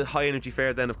 Amid all of the high energy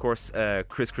fare, then of course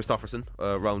Chris Christopherson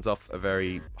rounds up a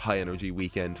very high energy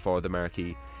weekend for the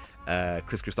Marquee.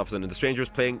 Chris Christopherson and the Strangers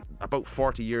playing about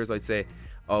 40 years, I'd say,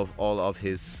 of all of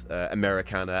his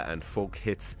Americana and folk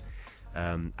hits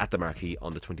at the Marquee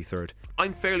on the 23rd.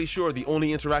 I'm fairly sure the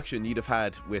only interaction you'd have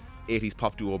had with 80s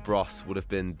pop duo Bros would have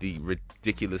been the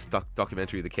ridiculous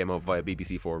documentary that came out via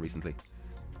BBC4 recently.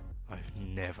 I've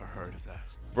never heard of that.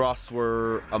 Bros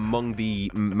were among the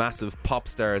massive pop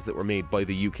stars that were made by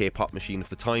the UK pop machine of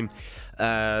the time.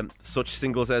 Such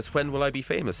singles as When Will I Be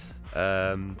Famous?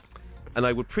 And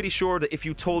I would pretty sure that if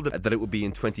you told them that it would be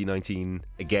in 2019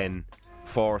 again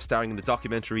for starring in the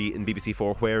documentary in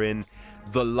BBC4, wherein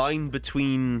the line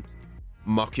between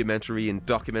mockumentary and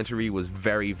documentary was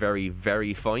very, very,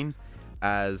 very fine,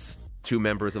 as two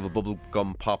members of a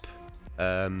bubblegum pop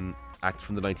act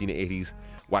from the 1980s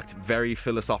whacked very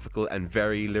philosophical and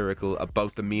very lyrical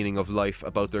about the meaning of life,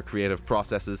 about their creative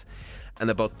processes, and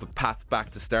about the path back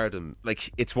to stardom.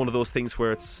 Like, it's one of those things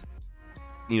where it's,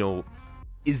 you know,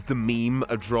 is the meme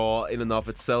a draw in and of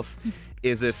itself?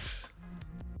 Is it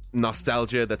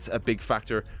nostalgia that's a big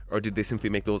factor, or did they simply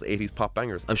make those 80s pop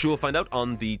bangers? I'm sure we'll find out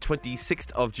on the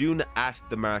 26th of June at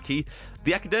the Marquee.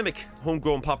 The Academic,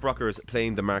 homegrown pop rockers,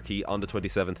 playing the Marquee on the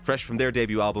 27th, fresh from their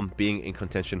debut album, being in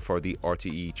contention for the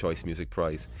RTE Choice Music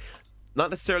Prize. Not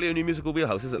necessarily a new musical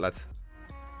wheelhouse, is it, lads?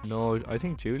 No, I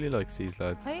think Julie likes these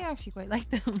lads. I actually quite like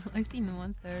them. I've seen them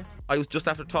once there. I was just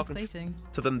after talking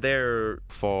to them there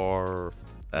for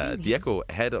the Echo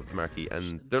ahead of the Marquee,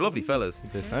 and they're lovely fellas.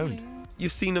 They sound.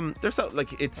 You've seen them. They're so,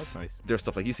 like, it's. That's nice. Their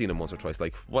stuff, like, you've seen them once or twice.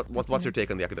 Like, what's your take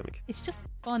on the Academic? It's just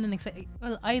fun and exciting.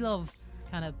 Well, I love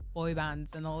kind of boy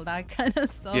bands and all that kind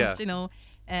of stuff. Yeah. You know,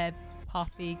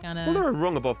 poppy kind of. Well, they're a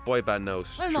rung above boy band now.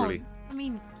 Well, surely. no, I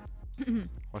mean.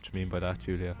 What you mean by that,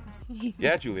 Julia?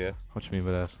 Yeah, Julia. What you mean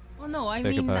by that? Well, no, I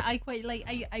mean, I quite like.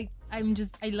 I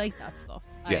like that stuff.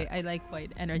 Yeah. I like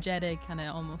quite energetic, kind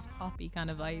of almost poppy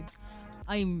kind of vibes.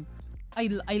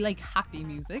 I like happy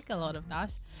music, a lot of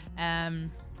that. And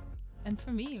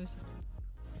for me, it was just.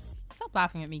 Stop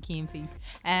laughing at me, Cian, please.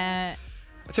 I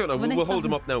tell you what, we'll hold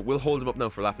them up now. We'll hold them up now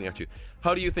for laughing at you.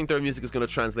 How do you think their music is going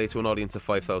to translate to an audience of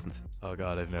 5,000? Oh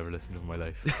God, I've never listened to them in my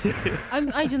life.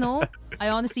 I don't know. I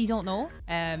honestly don't know.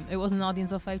 It was an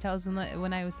audience of 5,000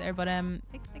 when I was there, but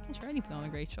they can surely put on a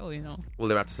great show, you know. Well,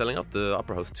 they're after selling out the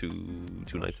Opera House two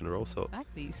nights in a row, so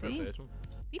exactly. See,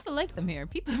 people like them here.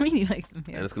 People really like them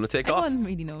here, and it's going to take off. Everyone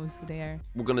really knows who they are.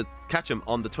 We're going to catch them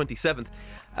on the 27th.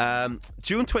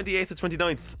 June 28th to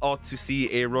 29th ought to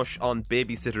see a rush on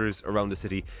babysitters around the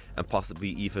city, and possibly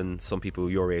even some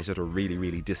people your age that are really,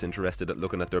 really disinterested at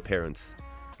looking at their parents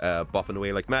bopping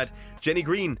away like mad. Jenny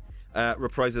Green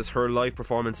reprises her live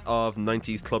performance of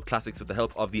 90s club classics with the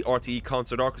help of the RTE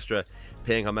Concert Orchestra,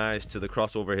 paying homage to the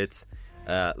crossover hits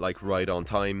like Ride on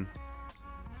Time.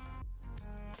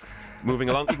 Moving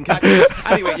along, you can catch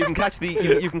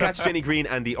you can catch Jenny Green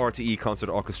and the RTE Concert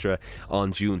Orchestra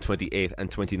on June 28th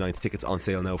and 29th. Tickets on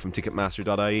sale now from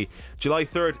Ticketmaster.ie. July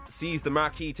 3rd sees the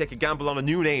Marquee take a gamble on a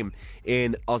new name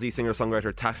in Aussie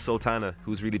singer-songwriter Tash Sultana,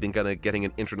 who's really been kind of getting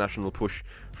an international push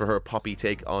for her poppy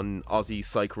take on Aussie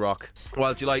psych rock.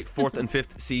 While July 4th and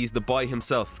 5th sees the boy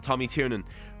himself, Tommy Tiernan,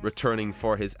 returning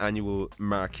for his annual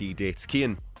Marquee dates.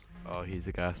 Cian. Oh, he's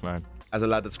a gas man. As a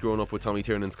lad that's grown up with Tommy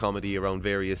Tiernan's comedy around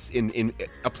various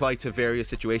applied to various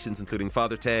situations, including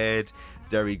Father Ted,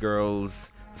 Derry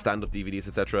Girls, stand-up DVDs,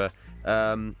 etc.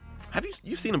 Have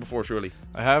you've seen him before, surely?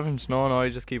 I haven't. No, I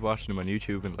just keep watching him on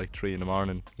YouTube at like 3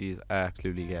 a.m. He's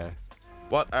absolutely gas.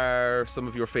 What are some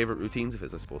of your favourite routines of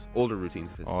his, I suppose? Older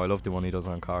routines of his? Oh, I love the one he does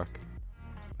on Cork.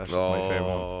 That's just my favourite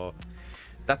one.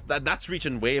 That's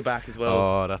reaching way back as well.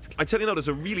 Oh, that's. I tell you now, there's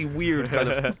a really weird kind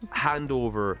of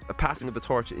handover, a passing of the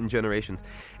torch in generations.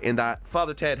 In that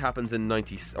Father Ted happens in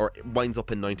 90 or winds up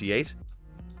in 98,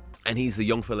 and he's the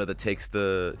young fella that takes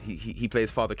he plays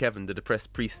Father Kevin, the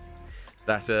depressed priest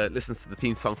that listens to the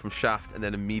theme song from Shaft and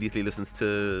then immediately listens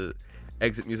to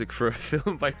exit music for a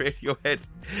film by Radiohead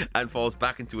and falls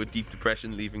back into a deep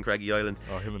depression, leaving Craggy Island.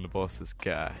 Oh, him and the boss is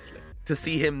gas. To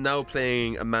see him now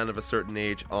playing a man of a certain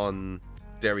age on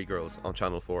Derry Girls on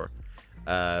Channel 4,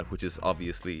 which is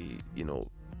obviously, you know,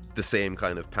 the same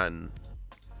kind of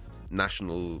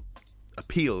pan-national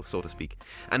appeal, so to speak.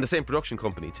 And the same production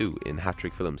company too, in Hat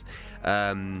Trick Films,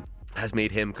 has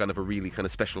made him kind of a really kind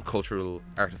of special cultural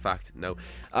artifact. Now,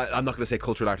 I'm not going to say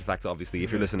cultural artifact, obviously,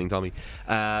 if you're listening, Tommy,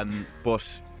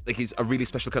 but like he's a really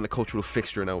special kind of cultural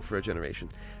fixture now for a generation,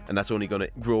 and that's only going to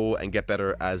grow and get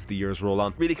better as the years roll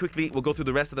on. Really quickly, we'll go through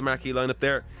the rest of the Marquee lineup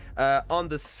there. On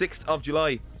the 6th of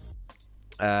July,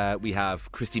 we have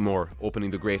Christy Moore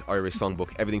opening the Great Irish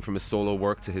Songbook, everything from his solo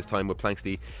work to his time with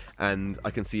Planksty, and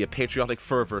I can see a patriotic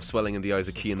fervour swelling in the eyes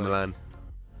of Cian Malone.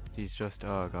 He's just,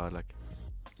 oh god, like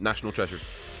national treasure,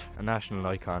 a national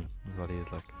icon is what he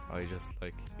is. Like I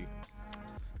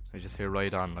just hear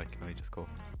Ride On, like, and I just go,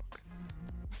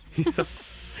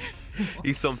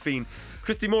 he's some fiend.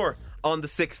 Christy Moore on the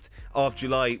 6th of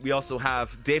July. We also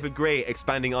have David Gray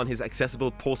expanding on his accessible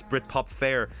post-Britpop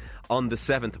fare on the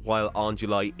 7th, while on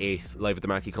July 8th, Live at the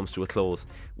Marquee comes to a close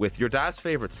with your dad's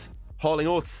favourites, Hauling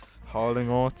Oates.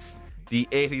 The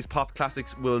 80s pop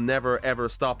classics will never ever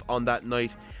stop on that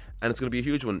night, and it's going to be a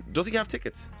huge one. Does he have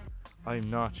tickets?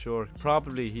 I'm not sure.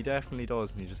 Probably, he definitely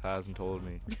does, and he just hasn't told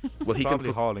me. Well, he probably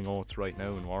can Hauling Oates right now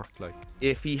in work. Like,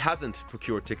 if he hasn't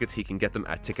procured tickets, he can get them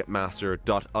at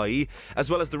ticketmaster.ie, as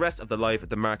well as the rest of the Live at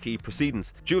the Marquee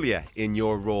proceedings. Julia, in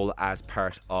your role as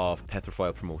part of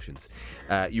Petrophile Promotions,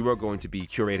 you are going to be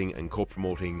curating and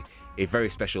co-promoting a very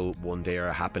special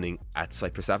one-dayer happening at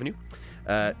Cypress Avenue.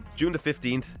 June the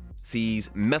 15th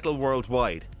sees Metal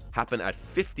Worldwide happen at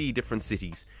 50 different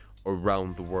cities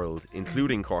around the world,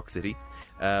 including Cork City,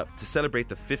 to celebrate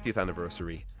the 50th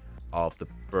anniversary of the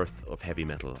birth of heavy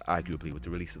metal, arguably with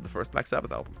the release of the first Black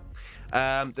Sabbath album.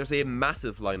 There's a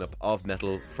massive lineup of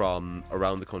metal from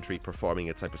around the country performing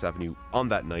at Cypress Avenue on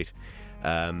that night.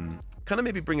 Kind of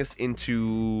maybe bring us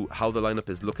into how the lineup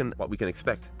is looking, what we can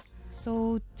expect.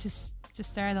 So just to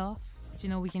start off,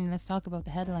 let's talk about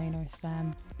the headliners.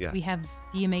 We have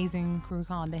the amazing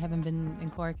Cruachan. They haven't been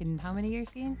in Cork in how many years,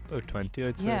 Cian? about 20,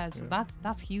 I'd say. Yeah, so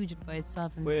that's huge by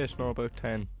itself. And wait, no, about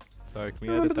 10. Sorry, can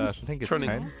we edit that? I think it's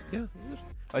 10. Yeah,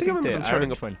 I think they them are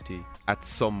turning up 20 at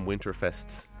some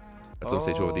Winterfest at some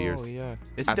stage over the years. Oh yeah,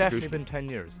 it's At the definitely Crucial. been 10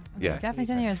 years. Okay, Yeah. definitely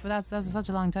 10 years, but that's such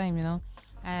a long time,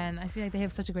 and I feel like they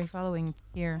have such a great following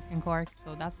here in Cork,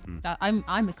 so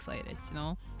I'm excited,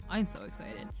 I'm so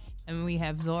excited. And we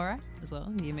have Zora as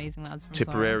well, the amazing lads from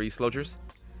Tipperary Sludgers.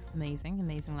 Amazing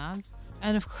lads.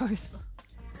 And of course,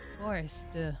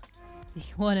 the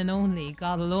one and only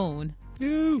God Alone,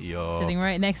 Yo. sitting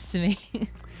right next to me.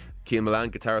 Cian Malone,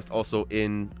 guitarist, also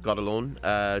in God Alone.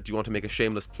 Do you want to make a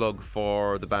shameless plug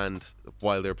for the band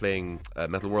while they're playing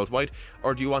Metal Worldwide,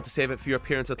 or do you want to save it for your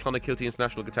appearance at Clonakilty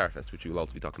International Guitar Fest, which you will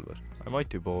also be talking about? I might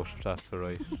do both, if that's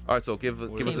alright. Alright, so give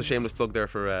us a shameless plug there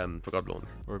for God Alone.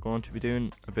 We're going to be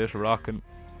doing a bit of rocking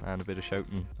and a bit of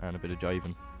shouting and a bit of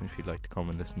jiving if you'd like to come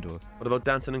and listen to us. What about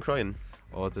dancing and crying?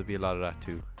 Oh, there'll be a lot of that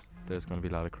too. There's going to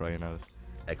be a lot of crying at it.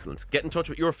 Excellent. Get in touch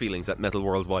with your feelings at Metal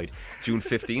Worldwide, June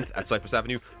 15th at Cypress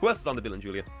Avenue. Who else is on the bill,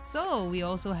 Julia? So we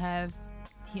also have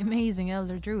the amazing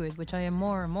Elder Druid, which I am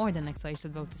more than excited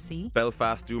about to see.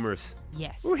 Belfast Doomers.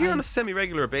 Yes, We're here on a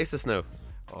semi-regular basis now.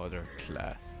 Oh, they're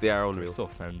class. They are unreal. So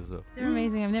sound as well. They're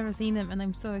amazing. I've never seen them, and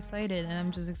I'm so excited. And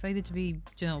I'm just excited to be,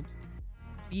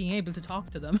 being able to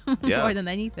talk to them Yeah. more than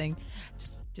anything.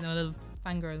 Just, a little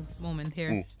fangirl moment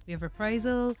here. We have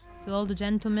Reprisal, To All the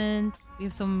Gentlemen. We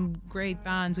have some great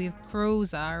bands. We have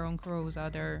Croza, our own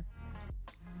Croza. They're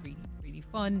really, really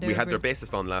fun. We had their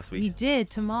bassist on last We week. did,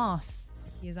 Tomas.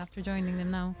 He is after joining them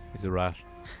now. He's a rat.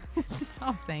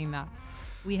 Stop saying that.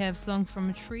 We have Slung from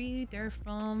a Tree. They're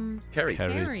from Kerry.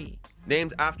 Kerry.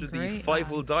 Named after the Great Five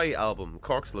Will bands. Die album,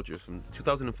 Cork Sludgers, from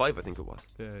 2005, I think it was.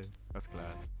 Yeah, that's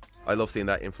class. I love seeing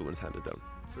that influence handed down.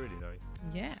 It's really nice.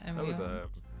 Yeah. And That we was all-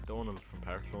 Donald from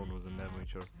Happyalone was in them, I'm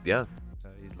sure. Yeah.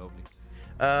 He's lovely.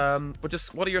 But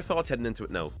just what are your thoughts heading into it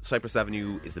now? Cypress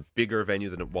Avenue is a bigger venue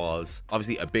than it was.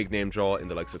 Obviously a big name draw in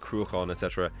the likes of Cruachan,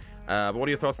 etc. But what are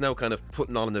your thoughts now, kind of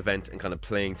putting on an event and kind of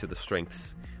playing to the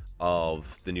strengths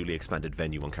of the newly expanded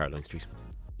venue on Caroline Street?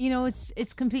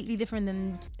 It's completely different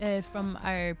than from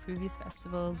our previous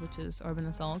festivals, which is Urban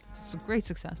Assault, which is a great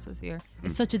success this year.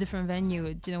 It's such a different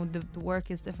venue. The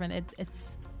work is different.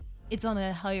 It's on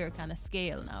a higher kind of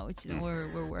scale now. Which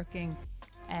we're working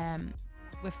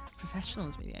with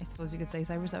professionals, really. I suppose you could say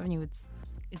Cypress Avenue.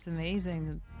 It's amazing.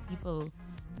 The people,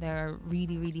 they're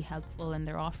really, really helpful, and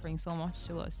they're offering so much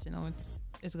to us.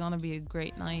 It's gonna be a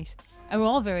great night, and we're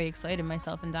all very excited.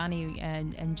 Myself and Danny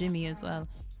and Jimmy as well.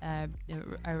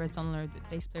 Our Red Sun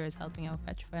bass player is helping out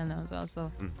Petrophile now as well.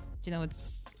 So,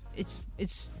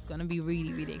 it's gonna be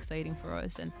really, really exciting for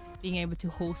us. And being able to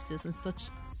host this on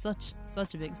such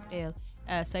a big scale.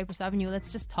 Cypress Avenue,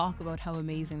 let's just talk about how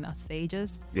amazing that stage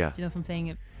is. Yeah. Do you know from playing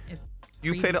it?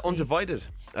 You played it Undivided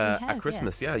at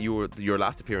Christmas. Yes. Yeah, your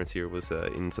last appearance here was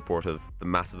in support of the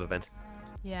massive event.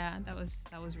 Yeah, that was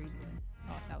really good.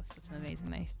 Oh, that was such an amazing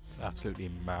night. It's an absolutely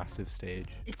massive stage.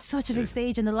 It's such a big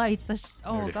stage, and the lights. That's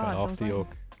Nearly god. fell off the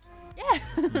yoke. Yeah,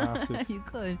 It's massive. you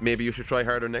could. Maybe you should try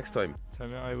harder next time. Tell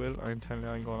me I will. I'm telling you,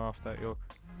 I'm going off that yoke.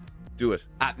 Do it.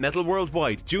 At Metal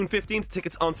Worldwide, June 15th,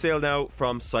 tickets on sale now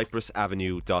from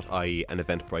cypressavenue.ie and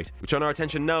Eventbrite. We turn our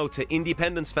attention now to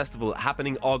Independence Festival,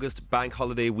 happening August bank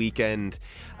holiday weekend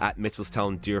at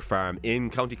Mitchelstown Deer Farm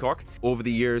in County Cork. Over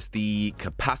the years, the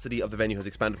capacity of the venue has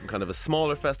expanded from kind of a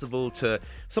smaller festival to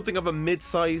something of a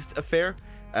mid-sized affair.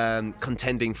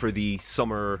 Contending for the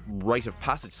summer rite of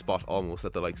passage spot almost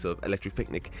that the likes of Electric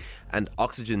Picnic and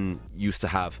Oxygen used to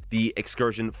have. The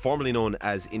excursion, formerly known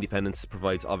as Independence,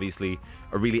 provides obviously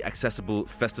a really accessible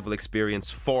festival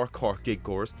experience for Cork gig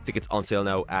goers. Tickets on sale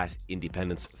now at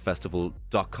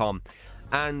independencefestival.com.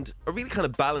 And a really kind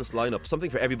of balanced lineup, something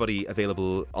for everybody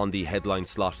available on the headline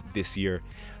slot this year,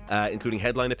 including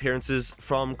headline appearances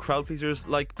from crowd pleasers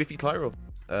like Biffy Clyro,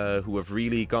 who have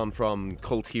really gone from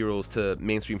cult heroes to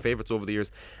mainstream favourites over the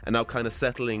years and now kind of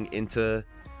settling into,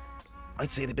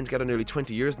 I'd say they've been together nearly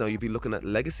 20 years now. You'd be looking at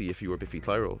legacy if you were Biffy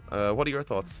Clyro. What are your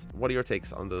thoughts? What are your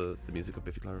takes on the music of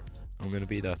Biffy Clyro? I'm going to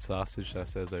be that sausage that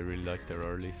says I really like their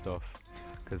early stuff,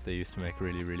 because they used to make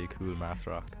really, really cool math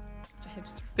rock.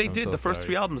 They did. So the first sorry.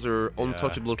 3 albums are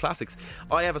untouchable classics.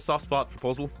 I have a soft spot for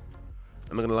Puzzle.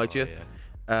 I'm not going to lie to you.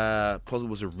 Yeah. Puzzle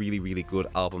was a really, really good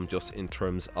album just in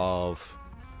terms of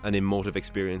an emotive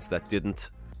experience that didn't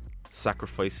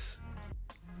sacrifice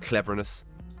cleverness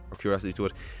or curiosity to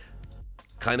it.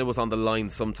 Kind of was on the line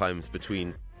sometimes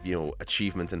between, you know,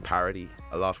 achievement and parody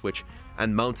a lot,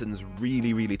 and Mountains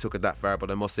really, really took it that far. But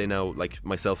I must say now, like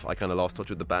myself, I kind of lost touch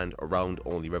with the band around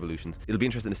Only Revolutions. It'll be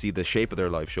interesting to see the shape of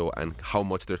their live show and how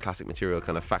much their classic material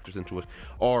kind of factors into it,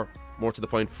 or more to the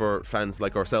point for fans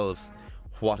like ourselves,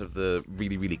 what of the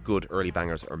really, really good early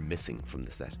bangers are missing from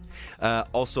the set.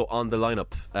 Also on the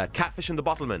lineup, Catfish and the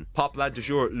Bottlemen, pop lad du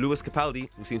jour Lewis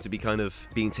Capaldi, who seems to be kind of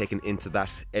being taken into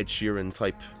that Ed Sheeran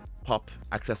type pop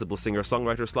accessible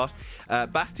singer-songwriter slot.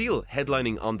 Bastille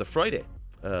headlining on the Friday,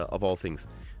 of all things.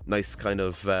 Nice kind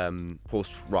of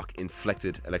post-rock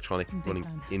inflected electronic running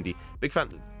indie. Big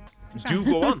fan. Do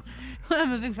go on.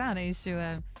 I'm a big fan. I used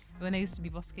to when I used to be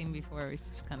busking before, I used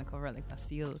to just kind of cover like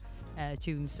Bastille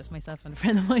tunes, just myself and a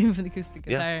friend of mine with an acoustic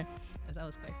guitar. Yeah. That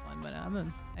was quite fun, but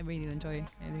I really enjoy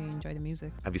the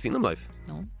music. Have you seen them live?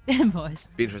 No. But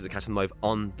be interested to catch them live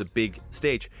on the big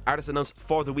stage. Artists announced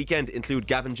for the weekend include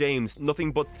Gavin James,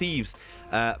 Nothing But Thieves,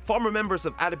 former members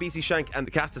of Adebisi Shank and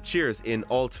the cast of Cheers in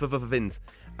All Tvivins.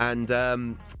 And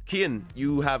Cian,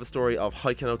 you have a story of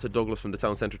hiking out to Douglas from the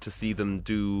town centre to see them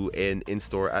do an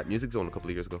in-store at Music Zone a couple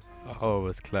of years ago. Oh, it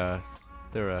was class.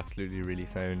 They're absolutely really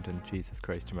sound, and Jesus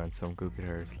Christ, you man, some good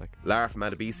guitars. Like Lara from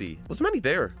Adebisi. Was there many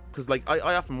there? Because like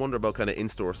I often wonder about kind of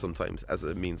in-store sometimes as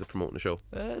a means of promoting a show.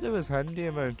 There was handy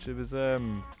amount. It was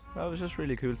just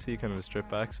really cool to see kind of a stripped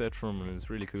back set from him, and it was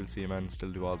really cool to see a man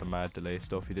still do all the mad delay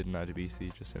stuff he did in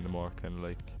Adebisi, just in the more kind of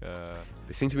like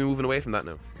they seem to be moving away from that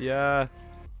now. Yeah.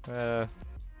 What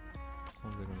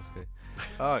was I going to say?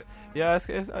 Oh, yeah,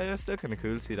 it's still kind of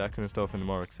cool to see that kind of stuff in a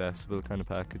more accessible kind of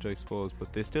package, I suppose.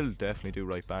 But they still definitely do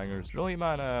write bangers. Do you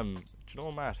know, man? Do you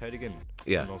know Matt Hedigan?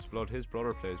 Yeah. His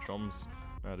brother plays drums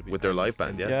with their live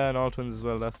band, yeah. Yeah, and All Twins as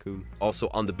well. That's cool. Also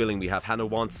on the billing, we have Hannah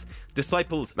Wants,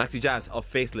 Disciples, Maxi Jazz of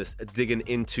Faithless digging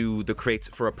into the crates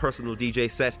for a personal DJ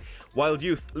set. Wild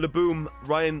Youth, LeBoom,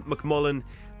 Ryan McMullen,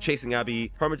 Chasing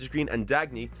Abbey, Hermitage Green and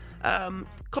Dagny.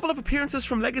 Couple of appearances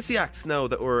from legacy acts now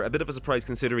that were a bit of a surprise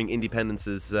considering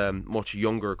Independence's much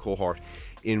younger cohort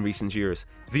in recent years.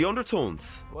 The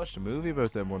Undertones. I watched a movie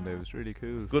about them one day. It was really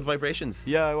cool. Good Vibrations.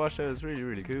 Yeah, I watched it. It was really,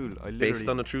 really cool. Based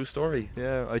on a true story.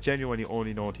 Yeah, I genuinely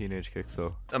only know Teenage Kick,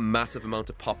 so a massive amount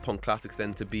of pop punk classics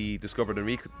then to be discovered and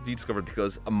rediscovered,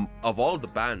 because of all the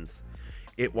bands,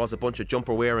 it was a bunch of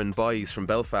jumper wearing boys from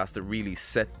Belfast that really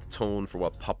set the tone for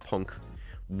what pop punk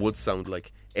would sound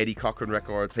like. Eddie Cochran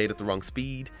records played at the wrong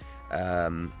speed,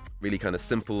 really kind of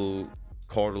simple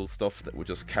chordal stuff that would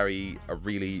just carry a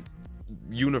really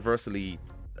universally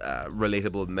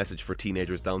relatable message for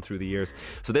teenagers down through the years.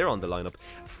 So they're on the lineup.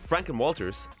 Frank and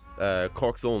Walters,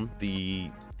 Cork's own,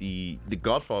 the the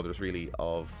godfathers really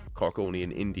of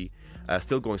Corkonian indie,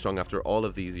 still going strong after all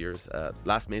of these years.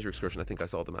 Last major excursion I think I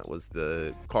saw them at was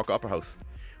the Cork Opera House,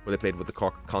 where they played with the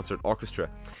Cork Concert Orchestra.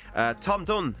 Tom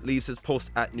Dunn leaves his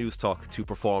post at News Talk to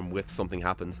perform with Something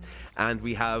Happens, and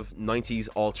we have 90s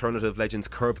alternative legends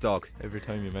Curb Dog. Every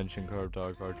time you mention Curb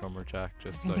Dog, our drummer Jack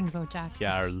just like think about Jack.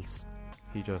 yarls.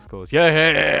 He just goes,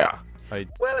 yeah.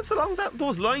 Well, it's along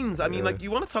those lines. I mean, like,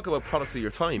 you want to talk about products of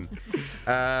your time.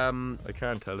 I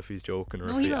can't tell if he's joking or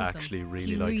No, if he he loves actually them. really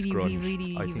He likes really, grunge.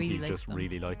 really, I think really he likes just them.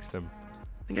 really likes them.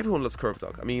 I think everyone loves Curb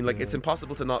Dog. I mean, like, it's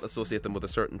impossible to not associate them with a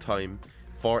certain time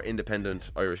for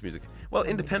independent Irish music. Well,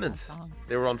 independent.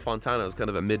 They were on Fontana. It was kind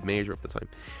of a mid-major of the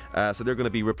time. So they're going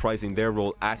to be reprising their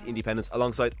role at Independence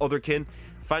alongside Other Kin,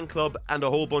 Fan Club, and a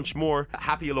whole bunch more.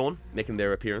 Happyalone making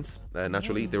their appearance.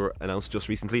 Naturally, they were announced just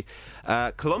recently.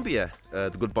 Columbia,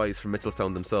 the good boys from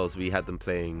Mitchelstown themselves, we had them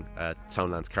playing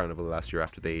Townlands Carnival last year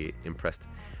after they impressed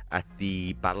at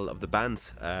the Battle of the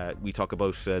Bands. We talk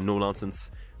about no-nonsense,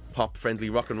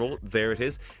 pop-friendly rock and roll. There it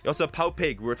is. You also have Pow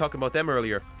Pig. We were talking about them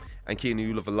earlier. And Cian,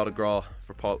 you love a lot of graw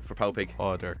for Pow Pig.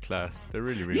 Oh, they're class. They're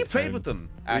really, really You played sound. with them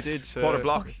We at did, Quarter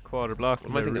Block. Quarter Block. What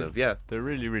am I thinking of? Yeah. They're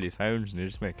really, really sound, and they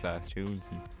just make class tunes.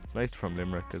 And it's nice from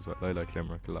Limerick as well. I like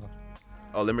Limerick a lot.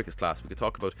 Oh, Limerick is class. We could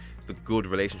talk about the good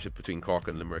relationship between Cork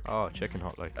and Limerick Oh, Chicken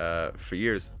Hut, like. for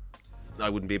years. I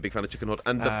wouldn't be a big fan of Chicken Hut.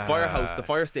 And the firehouse, the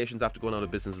fire station's after going out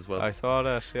of business as well. I saw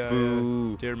that, yeah.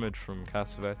 Boo. Dermot from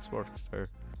Cassavetes worked there.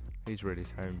 He's really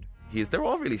sound. They're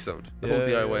all really sound. The whole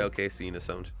DIYLK scene is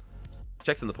sound.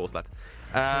 Checks in the post, lad.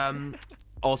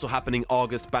 Also happening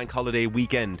August Bank Holiday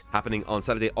weekend, happening on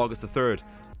Saturday, August the 3rd.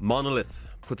 Monolith,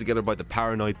 put together by the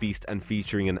Paranoid Beast and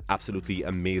featuring an absolutely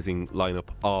amazing lineup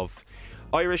of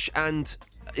Irish and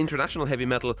international heavy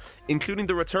metal, including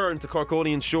the return to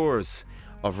Corkonian shores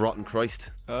of Rotten Christ.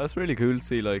 It's really cool to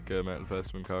see like a metal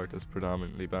festival in Cork that's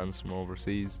predominantly bands from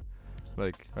overseas.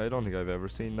 Like, I don't think I've ever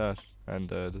seen that. And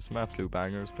there's some absolute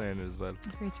bangers playing it as well.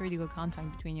 It creates really good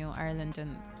contact between, you know, Ireland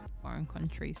and foreign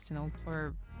countries, you know,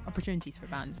 for opportunities for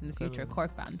bands in the future,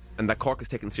 Cork bands. And that Cork is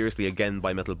taken seriously again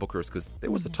by metal bookers, because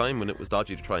there was a time when it was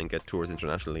dodgy to try and get tours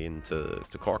internationally into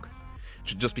Cork.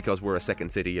 Just because we're a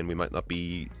second city and we might not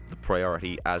be the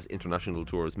priority as international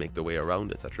tours make their way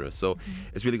around, etc. So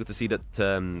it's really good to see that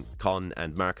Con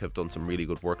and Mark have done some really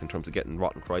good work in terms of getting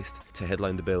Rotten Christ to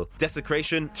headline the bill.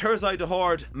 Desecration, Turzai the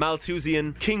Horde,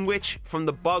 Malthusian, King Witch from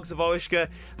the Bogs of Oishka,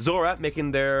 Zora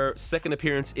making their second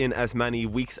appearance in as many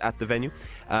weeks at the venue,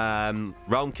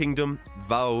 Round Kingdom,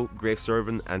 Vow, Grave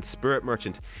Servant, and Spirit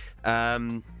Merchant.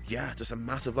 Yeah, just a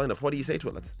massive lineup. What do you say to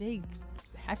it, lads? Big,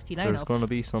 hefty There's lineup. going to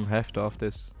be some heft off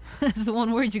this. That's the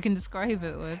one word you can describe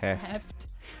it with. Heft.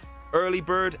 Early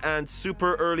bird and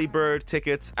super early bird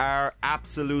tickets are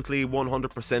absolutely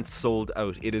 100% sold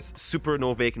out. It is super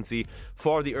no vacancy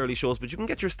for the early shows, but you can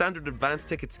get your standard advance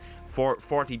tickets for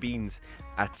 40 beans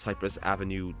at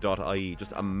cypressavenue.ie.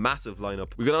 Just a massive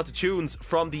lineup. We go on to tunes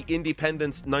from the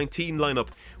Independence 19 lineup.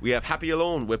 We have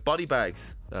Happyalone with Body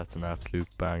Bags. That's an absolute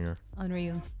banger.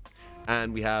 Unreal.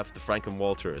 And we have the Franken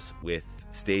Walters with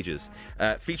Stages,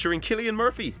 featuring Cillian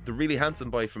Murphy, the really handsome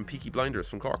boy from Peaky Blinders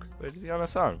from Cork. Wait, is he on a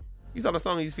song? He's on a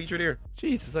song, he's featured here.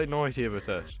 Jesus, I had no idea about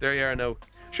that. There you are now.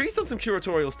 Sure, he's done some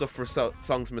curatorial stuff for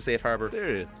songs from a safe harbour.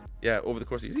 Serious? Yeah, over the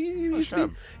course of years. He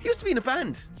used to be in a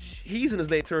band. He's in his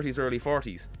late 30s, early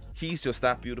 40s. He's just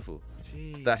that beautiful.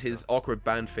 Jesus. That his awkward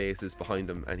band face is behind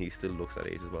him, and he still looks that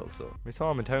age as well. So We saw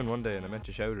him in town one day and I meant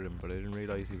to shout at him, but I didn't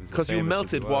realise he was as because you famous as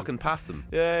melted he was. walking past him.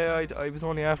 Yeah, I was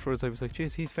only afterwards, I was like,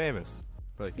 jeez, he's famous.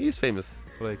 Like, He is famous.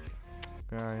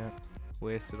 yeah.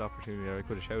 Wasted opportunity. I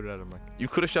could have shouted at him. Like, You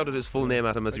could have shouted his full name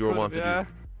at him as I you were could've, wont to yeah. do.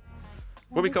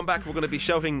 When we come back, we're going to be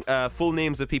shouting full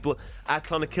names of people at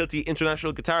Clonakilty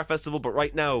International Guitar Festival. But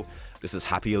right now, this is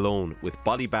Happyalone with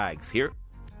Body Bags here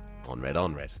on Red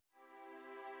on Red.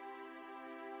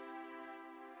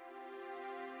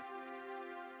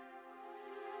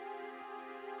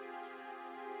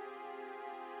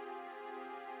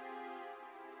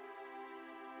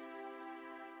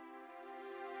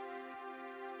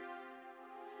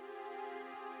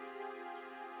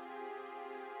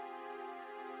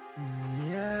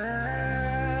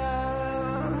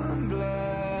 Young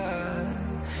blood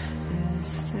is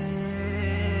thicker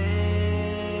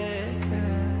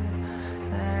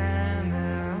than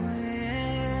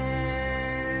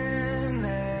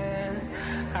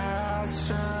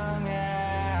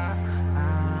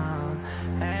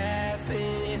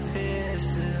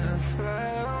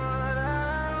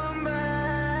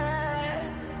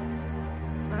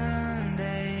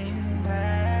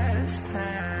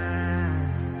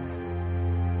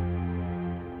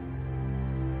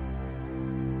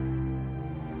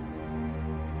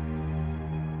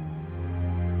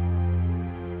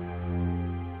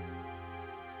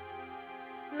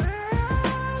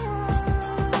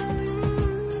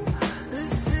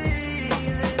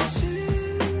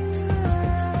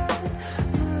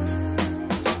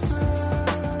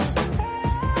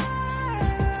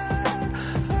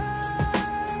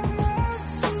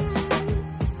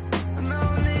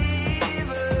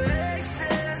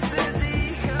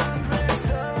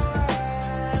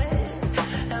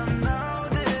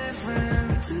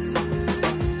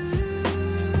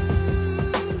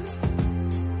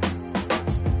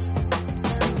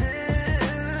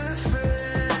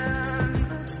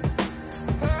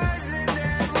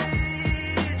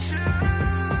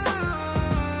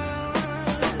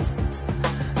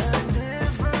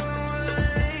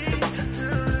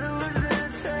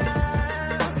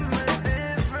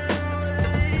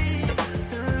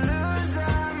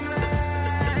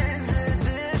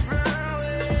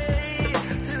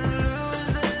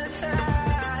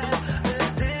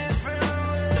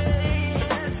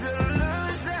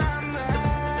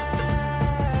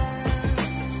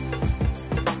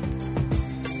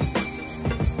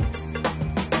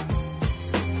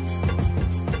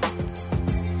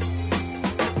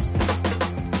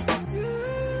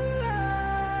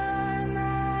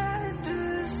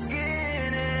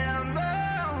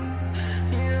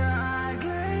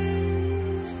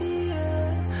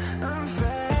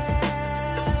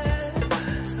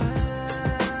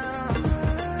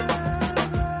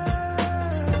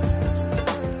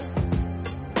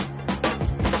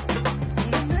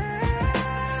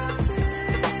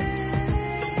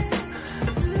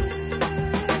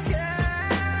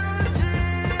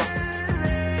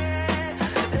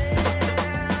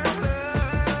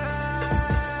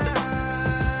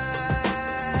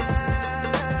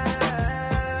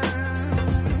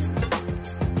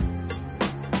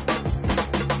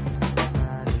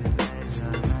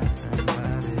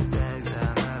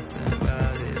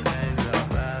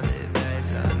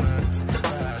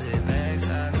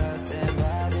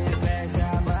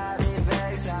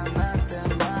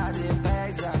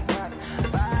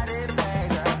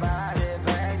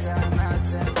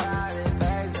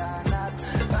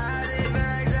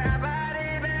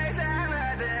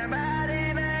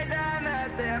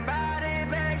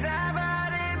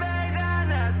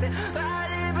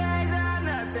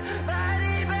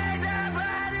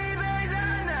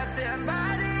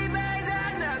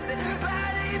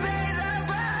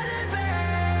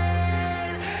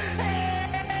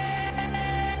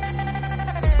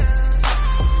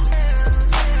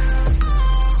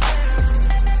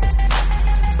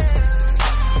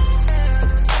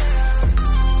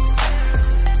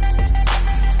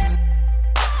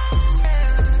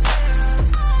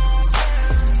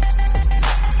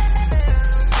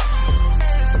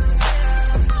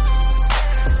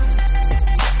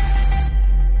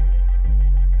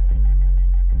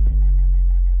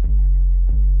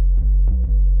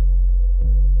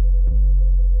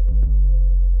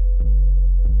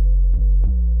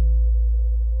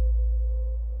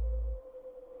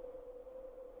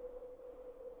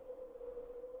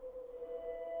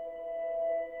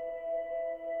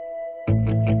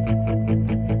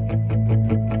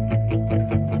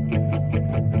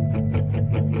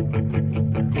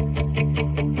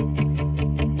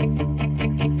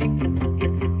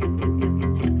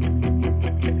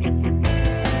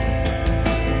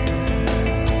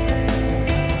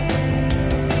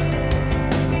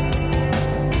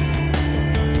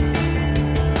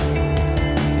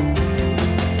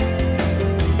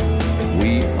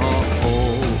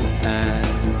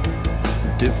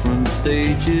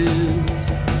stages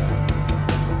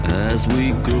as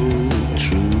we go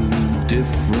through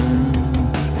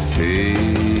different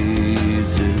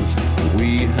phases.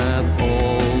 We have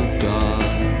all got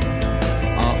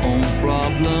our own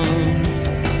problems,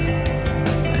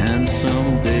 and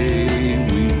someday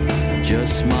we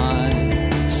just might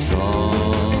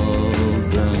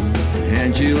solve them.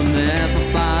 And you'll never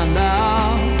find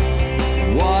out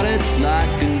what it's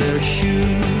like in their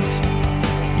shoes.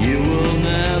 You will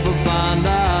never find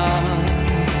out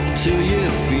till you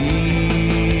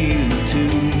feel it too.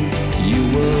 You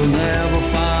will never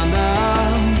find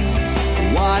out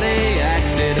why they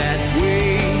acted that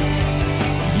way.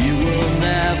 You will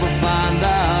never find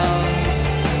out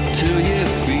till you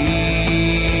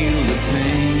feel the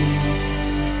pain.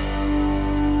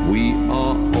 We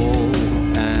are all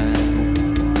at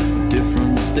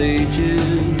different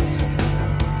stages,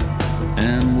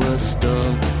 and we're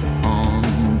stuck on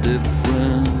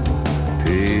different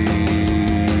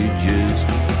pages.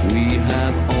 We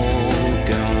have all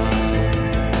got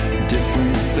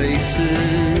different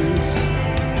faces,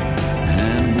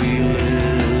 and we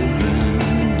live in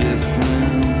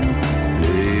different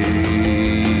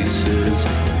places.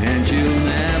 And you'll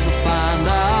never find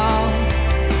out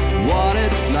what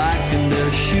it's like in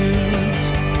their shoes.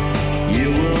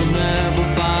 You will never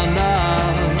find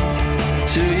out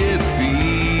till you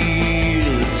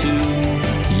feel it too.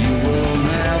 You will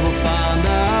never find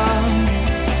out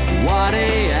why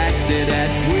they acted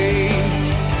that way.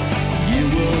 You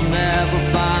will never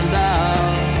find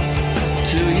out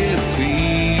till you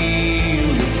feel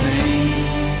the pain.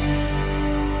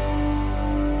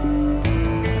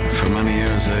 For many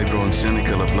years I've grown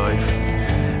cynical of life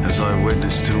as I've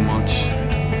witnessed too much.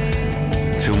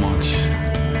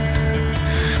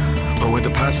 But with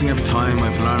the passing of time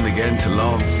I've learned again to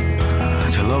love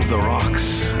the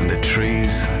rocks and the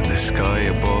trees, the sky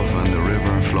above and the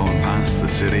river flowing past the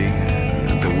city,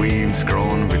 the weeds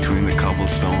growing between the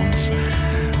cobblestones.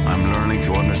 I'm learning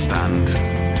to understand.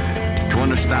 To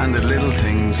understand the little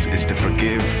things is to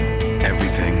forgive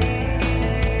everything.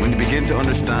 When you begin to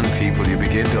understand people, you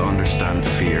begin to understand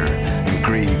fear and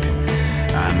greed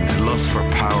and lust for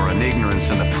power and ignorance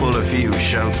and the pull of he who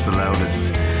shouts the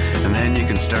loudest. And then you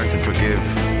can start to forgive.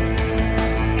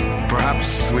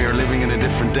 Perhaps we are living in a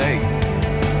different day.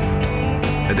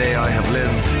 A day I have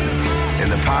lived in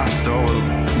the past or will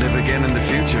live again in the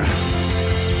future.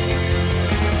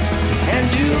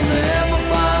 And you'll never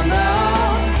find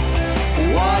out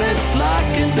what it's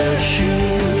like in their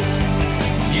shoes.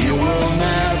 You will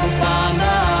never find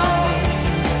out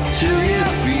till you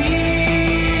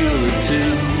feel it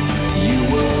too. You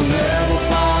will never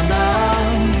find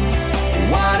out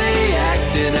why they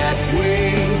acted that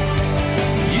way.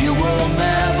 You will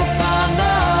never find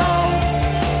out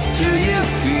till you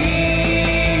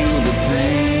feel the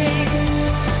pain.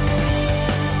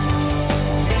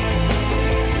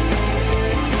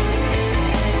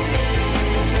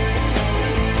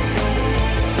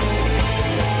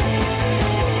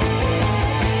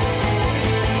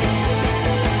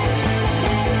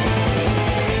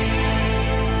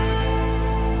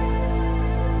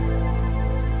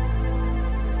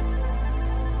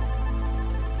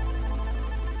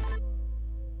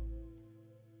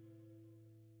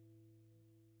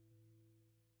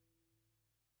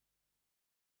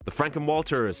 The Franken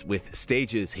Walters with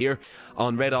Stages here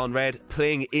on Red,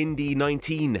 playing Indie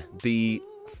 19, the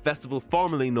festival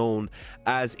formerly known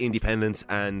as Independence.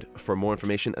 And for more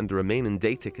information and the remaining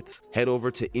day tickets, head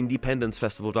over to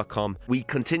independencefestival.com. We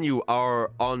continue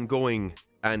our ongoing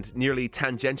and nearly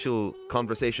tangential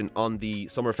conversation on the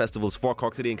summer festivals for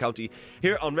Cork City and County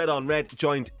here on Red,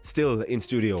 joined still in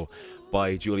studio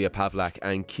by Julia Pavlak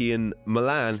and Cian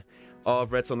Malone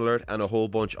of Red Sun Alert and a whole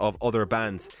bunch of other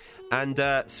bands. And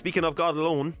speaking of God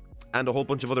Alone and a whole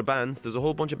bunch of other bands, there's a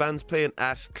whole bunch of bands playing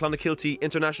at Clonakilty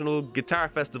International Guitar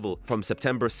Festival from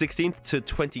September 16th to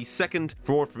 22nd.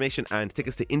 For more information and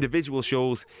tickets to individual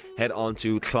shows, head on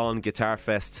to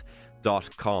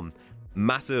clongguitarfest.com.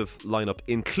 Massive lineup,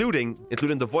 including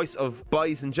the voice of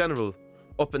boys in general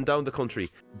up and down the country.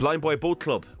 Blind Boy Boat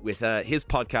Club with his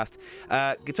podcast.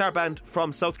 Guitar band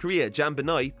from South Korea,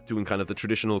 Jambinai, doing kind of the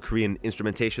traditional Korean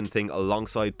instrumentation thing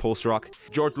alongside post-rock.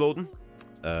 George Loden,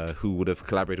 who would have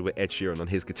collaborated with Ed Sheeran on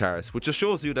his guitars, which just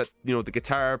shows you that, you know, the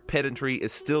guitar pedantry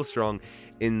is still strong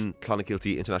in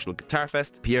Clonakilty International Guitar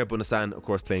Fest. Pierre Bunasan, of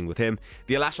course, playing with him.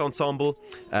 The ELLL Ensemble,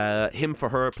 Him for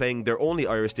Her, playing their only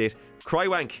Irish date.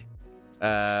 Crywank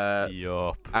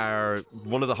are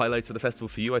one of the highlights for the festival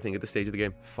for you, I think, at this stage of the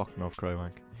game. Fucking off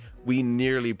Crywank. We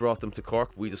nearly brought them to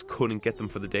Cork. We just couldn't get them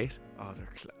for the date. Oh, they're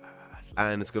class.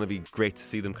 and it's going to be great to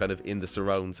see them kind of in the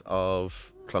surrounds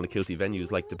of Clonakilty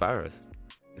venues like the Barras.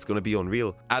 It's going to be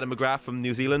unreal. Adam McGrath from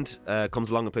New Zealand comes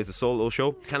along and plays a solo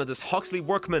show. Canada's Huxley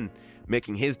Workman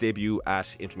making his debut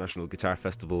at International Guitar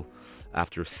Festival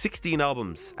after 16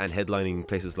 albums and headlining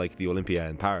places like the Olympia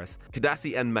in Paris.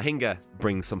 Kadasi and Mahinga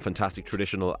bring some fantastic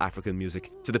traditional African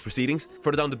music to the proceedings.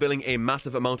 Further down the billing, a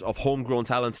massive amount of homegrown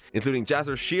talent, including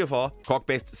Jazzer Shiava,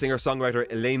 Cork-based singer-songwriter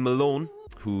Elaine Malone,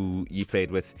 who you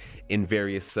played with in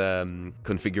various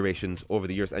configurations over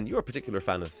the years. And you're a particular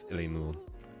fan of Elaine Malone,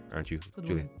 aren't you, Good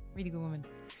Julia? woman. Really good woman.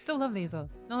 She's so lovely as well.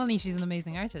 Not only she's an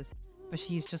amazing artist, but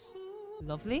she's just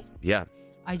lovely. Yeah,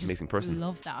 I just amazing person.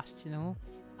 love that, you know.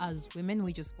 As women,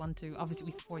 we just want to, obviously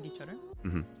we support each other.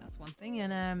 Mm-hmm. That's one thing.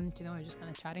 And, you know, we're just kind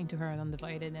of chatting to her and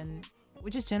Undivided and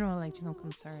with just general, like, you know,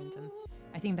 concerns. And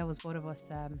I think that was both of us.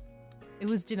 It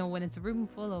was, you know, when it's a room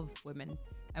full of women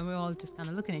and we're all just kind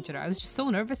of looking at each other. I was just so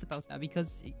nervous about that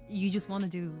because you just want to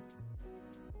do,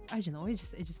 I don't know, it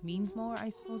just means more, I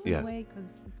suppose, in a way.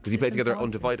 Because you played together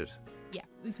Undivided. Yeah,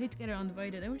 we played together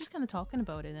Undivided and we're just kind of talking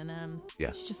about it. And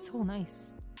she's just so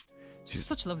nice. She's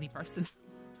such a lovely person.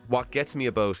 What gets me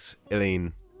about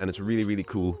Elaine, and it's really, really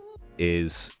cool,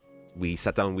 is we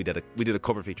sat down, we did a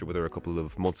cover feature with her a couple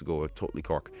of months ago at Totally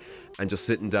Cork, and just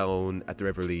sitting down at the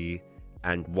Riverlea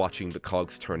and watching the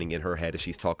cogs turning in her head as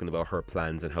she's talking about her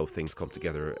plans and how things come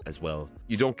together as well.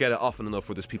 You don't get it often enough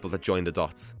where there's people that join the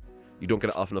dots. You don't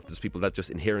get it often enough there's people that just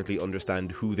inherently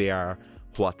understand who they are,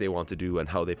 what they want to do, and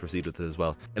how they proceed with it as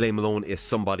well. Elaine Malone is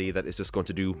somebody that is just going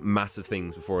to do massive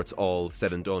things before it's all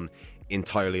said and done,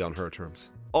 entirely on her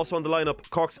terms. Also on the lineup,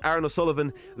 Cork's Aaron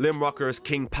O'Sullivan, Limrockers,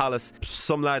 King Palace.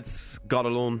 Some lads got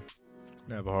alone.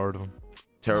 Never heard of him.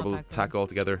 Terrible tack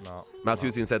altogether. No.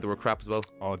 Malthusian said they were crap as well.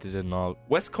 Oh, they did not.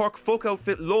 West Cork folk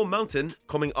outfit Low Mountain,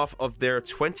 coming off of their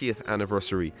 20th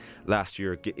anniversary last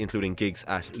year, including gigs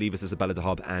at Levis' Isabella de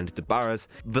Hob and the Barras.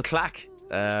 The Clack,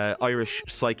 Irish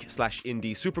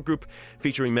psych/indie supergroup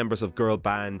featuring members of girl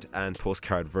band and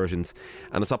postcard versions.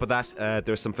 And on top of that,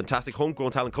 there's some fantastic homegrown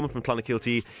talent coming from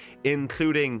Clonakilty,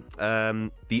 including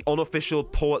the unofficial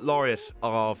poet laureate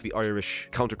of the Irish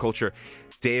counterculture,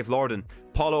 Dave Lorden,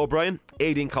 Paula O'Brien,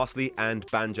 Aidan Costley and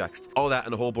Banjaxed. All that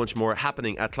and a whole bunch more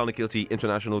happening at Clonakilty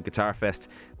International Guitar Fest.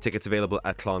 Tickets available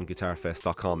at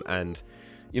clonguitarfest.com. And,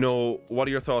 you know, what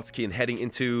are your thoughts, Cian, heading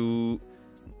into,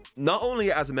 not only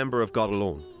as a member of God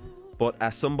Alone, but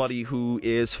as somebody who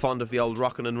is fond of the old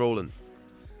rockin' and rollin',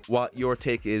 what your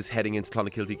take is heading into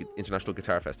Clonakilty International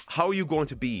Guitar Fest? How are you going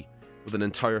to be with an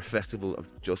entire festival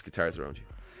of just guitars around you?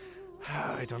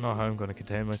 I don't know how I'm going to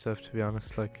contain myself, to be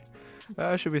honest. Like,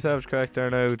 I should be Savage Crack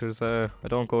there now. There's I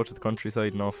don't go to the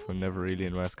countryside enough. I'm never really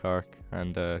in West Cork.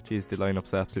 And geez, the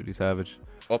lineup's absolutely savage.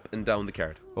 Up and down the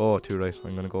card. Oh, too right.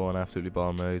 I'm going to go and absolutely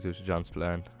ball my eyes out to John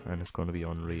Spillane, and it's going to be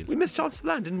unreal. We missed John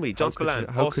Spillane, didn't we? John Spillane.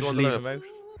 How also could you on the leave lineup. him out?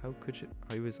 How could you?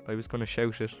 I was going to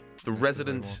shout it. The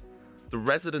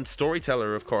resident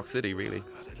storyteller of Cork City, really.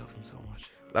 Oh God, I love him so much.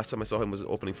 Last time I saw him was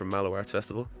opening for Mallow Arts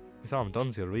Festival. I saw him in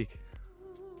Duns the other week.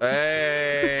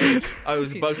 Hey! I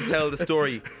was about to tell the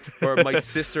story where my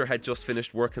sister had just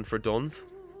finished working for Duns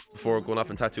before going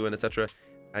off and tattooing, etc.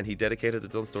 And he dedicated the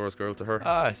Duns Doors girl to her.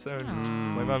 Ah, sound.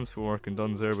 My mum's been working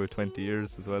Duns there about 20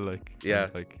 years as well. Like, yeah,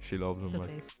 and, like she loves him. Good Like,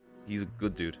 place. he's a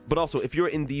good dude. But also, if you're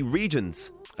in the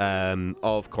regions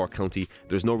of Cork County,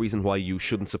 there's no reason why you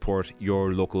shouldn't support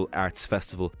your local arts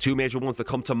festival. Two major ones that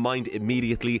come to mind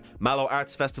immediately: Mallow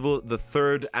Arts Festival, the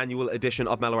third annual edition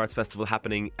of Mallow Arts Festival,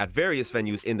 happening at various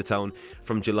venues in the town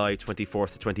from July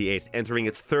 24th to 28th, entering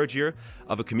its third year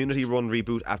of a community-run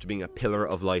reboot after being a pillar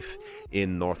of life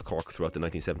in North Cork throughout the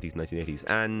 1970s and 1980s.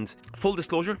 And full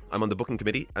disclosure, I'm on the booking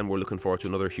committee and we're looking forward to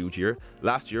another huge year.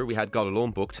 Last year we had God Alone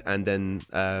booked, and then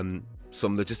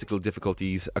some logistical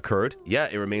difficulties occurred. Yeah,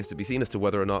 it remains to be seen as to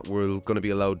whether or not we're going to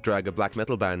be allowed to drag a black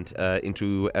metal band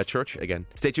into a church again.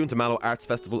 Stay tuned to Mallow Arts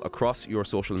Festival across your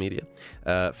social media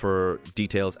for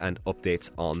details and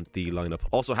updates on the lineup.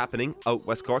 Also happening out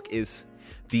West Cork is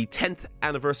the 10th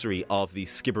anniversary of the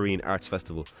Skibbereen Arts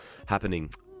Festival, happening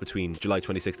between July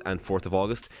 26th and 4th of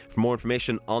August. For more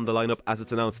information on the lineup as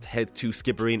it's announced, head to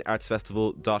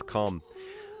skibbereenartsfestival.com.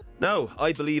 Now,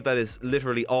 I believe that is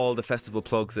literally all the festival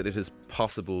plugs that it is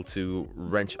possible to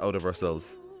wrench out of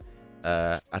ourselves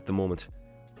at the moment.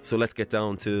 So let's get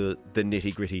down to the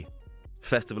nitty-gritty.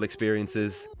 Festival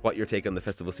experiences, what your take on the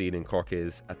festival scene in Cork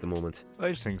is at the moment. I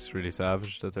just think it's really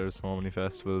savage that there's so many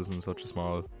festivals in such a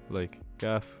small, like,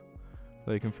 gaff.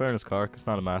 Like, in fairness, Cork, it's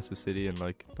not a massive city, and,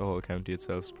 like, the whole county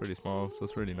itself is pretty small, so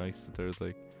it's really nice that there's,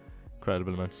 like,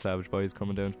 incredible amount of savage boys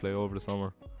coming down to play over the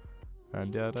summer.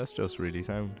 And yeah, that's just really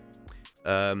sound.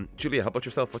 Julia, how about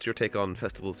yourself? What's your take on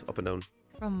festivals up and down?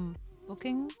 From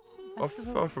booking Or,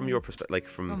 festivals? or from your perspective, like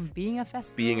From being a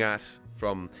festival? being at,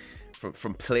 from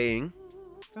playing.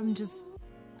 From just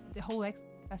the whole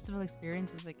festival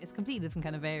experience is like, it's a completely different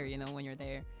kind of air, you know, when you're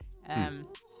there.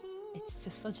 It's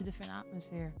just such a different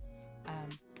atmosphere.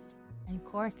 And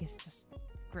Cork is just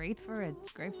great for it.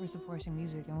 It's great for supporting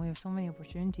music, and we have so many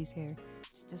opportunities here.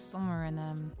 Just this summer in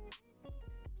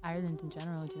Ireland in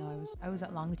general, you know, I was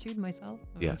at Longitude myself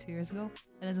about 2 years ago,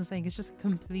 and as I was saying, it's just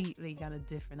completely got a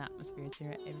different atmosphere. It's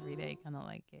your everyday kind of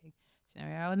like gig. You know,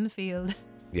 you're out in the field,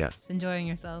 just enjoying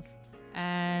yourself,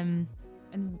 and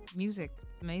music,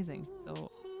 amazing.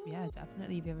 So yeah,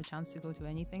 definitely, if you have a chance to go to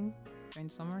anything during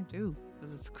the summer, do,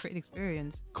 because it's a great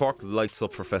experience. Cork lights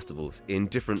up for festivals in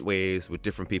different ways with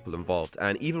different people involved,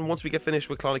 and even once we get finished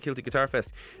with Clonakilty Guitar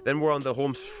Fest, then we're on the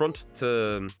home front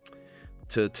to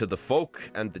the folk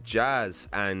and the jazz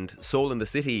and soul in the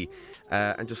city,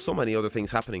 and just so many other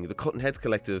things happening. The Cutting Heads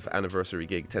Collective anniversary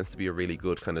gig tends to be a really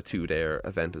good kind of 2-day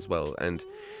event as well, and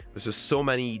there's just so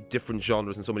many different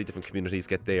genres and so many different communities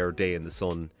get their day in the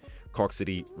sun. Cork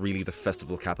City, really the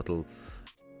festival capital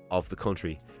of the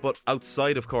country. But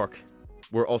outside of Cork,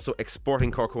 we're also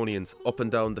exporting Corkonians up and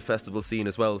down the festival scene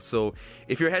as well. So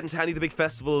if you're heading to any of the big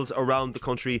festivals around the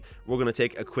country, we're going to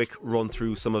take a quick run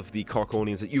through some of the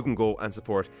Corkonians that you can go and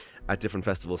support at different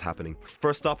festivals happening.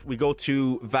 First up, we go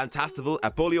to Fantastival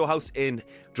at Bolio House in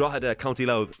Drogheda, County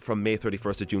Louth from May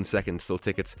 31st to June 2nd. So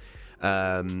tickets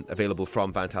available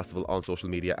from Fantastival on social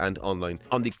media and online.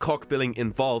 On the Cork billing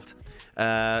involved,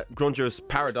 Grunger's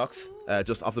Paradox,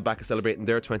 just off the back of celebrating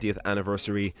their 20th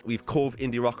anniversary. We've Cove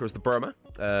Indie Rockers The Burma,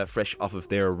 fresh off of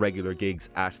their regular gigs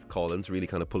at Collins, really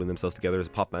kind of pulling themselves together as a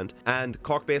pop band. And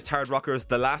Cork-based hard rockers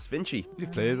The Last Vinci.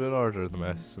 We've played with Order of the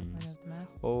Mess. And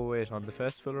oh wait, on the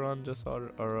festival or on just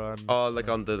or on? Oh, like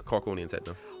on the Corkonian set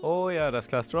now. Oh yeah, that's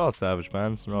class. They're all savage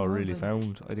bands and all really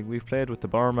sound. I think we've played with the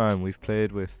Barman, we've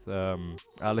played with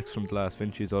Alex from The Last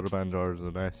Vinci's other band, Order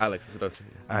of the Mess. Alex, is what I was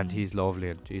saying. And he's lovely,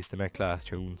 and geez, they make class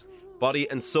tunes. Body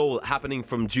and Soul happening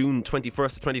from June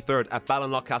 21st to 23rd at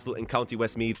Ballinlough Castle in County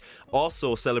Westmeath,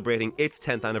 also celebrating its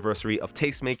 10th anniversary of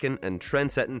tastemaking and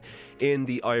trendsetting in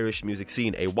the Irish music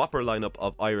scene. A whopper lineup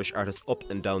of Irish artists up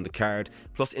and down the card,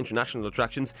 plus international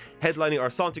attractions. Headlining are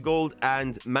Santa Gold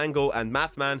and Mango and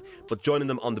Mathman, but joining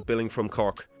them on the billing from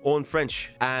Cork, Owen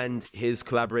French and his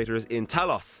collaborators in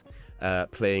Talos.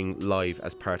 Playing live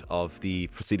as part of the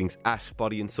proceedings at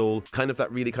Body and Soul. Kind of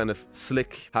that really kind of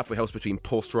slick halfway house between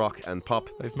post-rock and pop.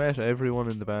 I've met everyone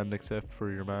in the band except for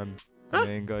your man, the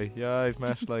main guy. Yeah, I've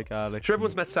met like Alex. Sure,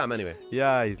 everyone's met Sam anyway.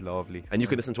 Yeah, he's lovely. And you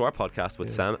can listen to our podcast with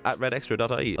Sam at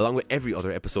redextra.ie, along with every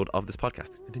other episode of this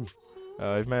podcast. Continue.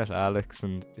 I've met Alex,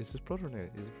 and is his brother named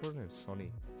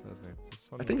Sonny? Is that his name?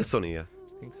 I think it's Sonny, yeah.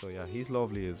 I think so, yeah. He's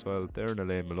lovely as well. They're in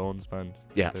Elaine Malone's band.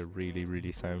 Yeah. They're really,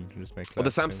 really sound. Just make the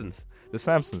Samsons. The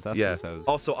Samsons, that's what it says.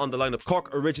 Also on the lineup,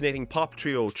 Cork originating pop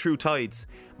trio True Tides,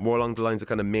 more along the lines of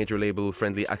kind of major label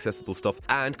friendly, accessible stuff,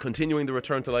 and continuing the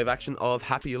return to live action of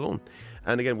Happyalone.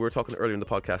 And again, we were talking earlier in the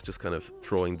podcast, just kind of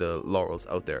throwing the laurels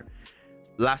out there.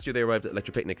 Last year they arrived at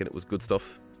Electric Picnic and it was good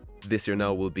stuff. This year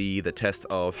now will be the test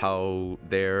of how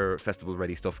their festival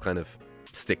ready stuff kind of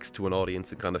sticks to an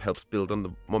audience and kind of helps build on the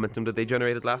momentum that they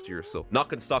generated last year. So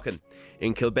Knockin' Stockin'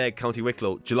 in Kilbeg, County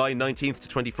Wicklow, July 19th to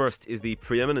 21st is the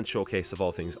preeminent showcase of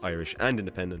all things Irish and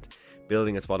independent,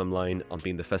 building its bottom line on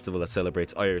being the festival that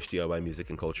celebrates Irish DIY music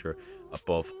and culture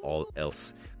above all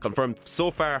else. Confirmed so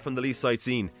far from the Lee's Side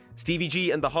scene: Stevie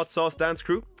G and the Hot Sauce Dance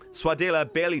Crew,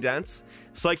 Swadela Bailey Dance,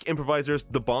 Psych Improvisers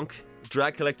The Bonk,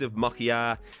 Drag Collective Marquee,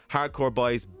 Hardcore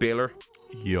Boys Baylor,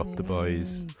 Yup, the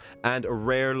boys. and a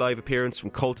rare live appearance from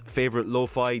cult favourite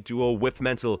lo-fi duo Whip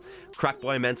Mental,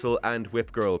 Crackboy Mental and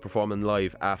Whip Girl performing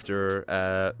live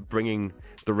after bringing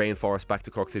the rainforest back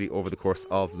to Cork City over the course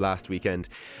of last weekend.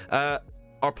 Our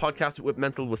podcast with Whip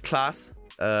Mental was class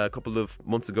a couple of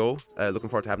months ago. Looking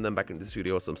forward to having them back in the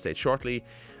studio at some stage shortly.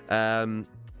 Cian,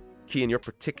 you're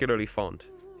particularly fond.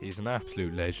 He's an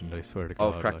absolute legend, I swear to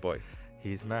God. Of Crackboy. Like,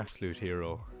 he's an absolute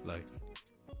hero. Like,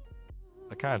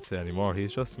 I can't say anymore.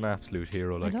 He's just an absolute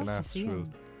hero, like an absolute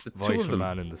vital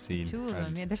man in the scene. Two of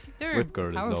them, yeah. They're Whip Girl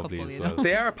is power lovely couple, as you well. know?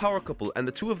 They are a power couple, and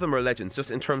the two of them are legends, just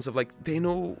in terms of like, they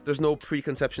know there's no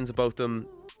preconceptions about them.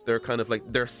 They're kind of like,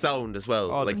 their sound as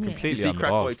well. Oh, like, completely you see on the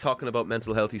ball. Crackboy talking about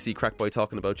mental health, you see Crackboy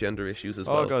talking about gender issues as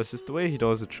well. Oh god, it's just the way he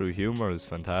does it through humour is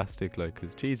fantastic. Like,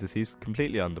 cause Jesus, he's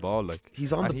completely on the ball. Like,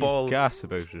 He's on and the ball. He's gas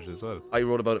about it as well. I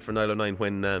wrote about it for 909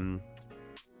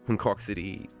 when Cork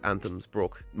City anthems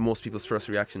broke. Most people's first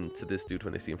reaction to this dude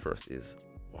when they see him first is,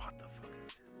 what the fuck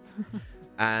is this?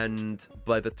 And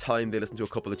by the time they listen to a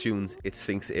couple of tunes, it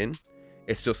sinks in.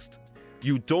 It's just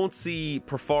You don't see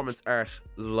performance art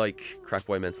like Crack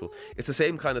Boy Mental. It's the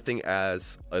same kind of thing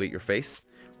as I'll Eat Your Face,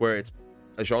 where it's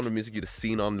a genre of music you'd have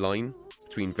seen online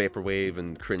between vaporwave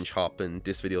and cringe hop and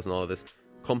diss videos and all of this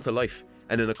come to life,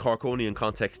 and in a Corkonian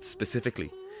context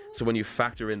specifically. So when you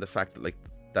factor in the fact that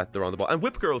that they're on the ball, and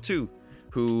Whip Girl too,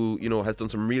 who has done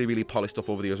some really, really polished stuff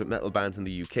over the years with metal bands in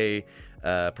the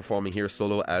UK, performing here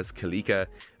solo as Kalika,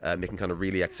 making kind of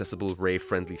really accessible,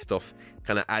 rave-friendly stuff,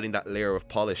 kind of adding that layer of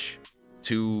polish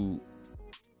to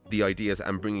the ideas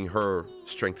and bringing her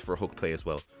strength for hook play as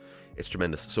well. It's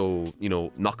tremendous. So,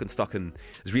 Knockin' Stockin'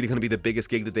 is really going to be the biggest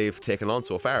gig that they've taken on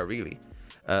so far, really.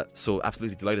 So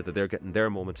absolutely delighted that they're getting their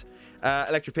moment.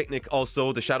 Electric Picnic,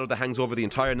 also the shadow that hangs over the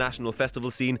entire national festival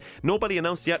scene. Nobody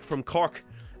announced yet from Cork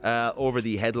over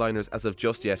the headliners as of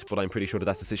just yet, but I'm pretty sure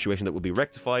that's a situation that will be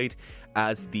rectified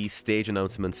as the stage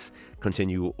announcements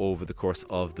continue over the course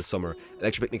of the summer.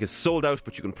 Electric Picnic is sold out,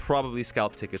 but you can probably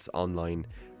scalp tickets online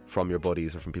from your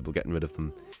buddies or from people getting rid of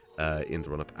them in the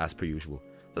run-up as per usual.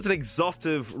 That's an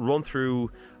exhaustive run-through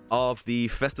of the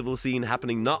festival scene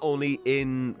happening not only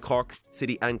in Cork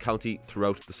City and County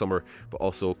throughout the summer, but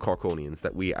also Corkonians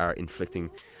that we are inflicting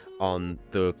on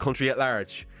the country at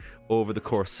large over the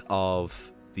course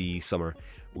of the summer.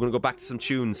 We're going to go back to some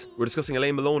tunes. We were discussing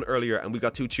Elaine Malone earlier, and we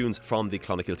got 2 tunes from the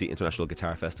Clonakilty International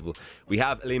Guitar Festival. We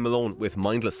have Elaine Malone with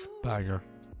Mindless. Banger.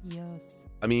 Yes.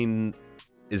 I mean,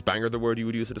 is banger the word you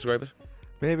would use to describe it?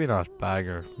 Maybe not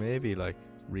banger. Maybe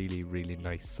really, really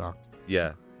nice song.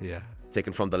 Yeah. Yeah.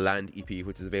 Taken from the Land EP,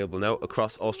 which is available now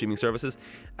across all streaming services.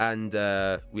 And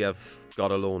we have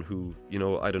God Alone, who,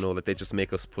 I don't know, they just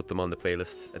make us put them on the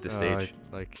playlist at this stage.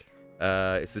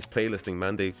 It's this playlisting,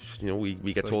 man. They,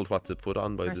 we get told what to put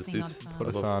on by the suits. Put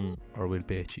us on, or we'll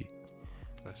bait you.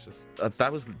 That's just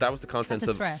that was the content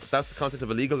of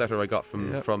a legal letter I got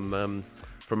from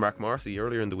Mark Morrissey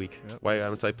earlier in the week. Yep. Why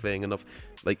haven't I playing enough?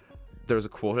 There's a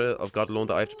quota of God Alone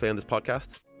that I have to play on this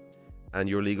podcast, and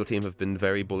your legal team have been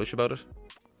very bullish about it.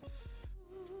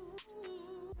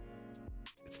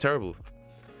 It's terrible.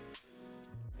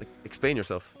 Explain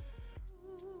yourself.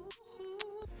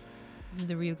 This is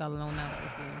the real God Alone now that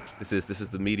we're seeing. This is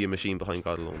the media machine behind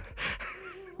God Alone.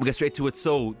 We'll get straight to it.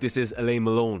 So this is Elaine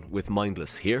Malone with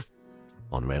Mindless here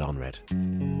on Red on Red.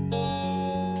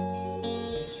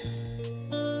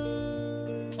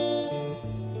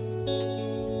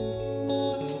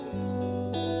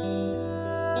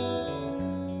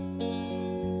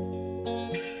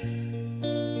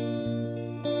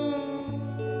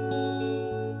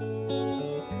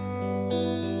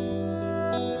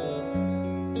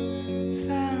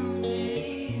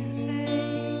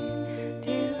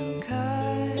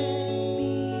 Cut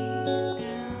me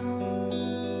down.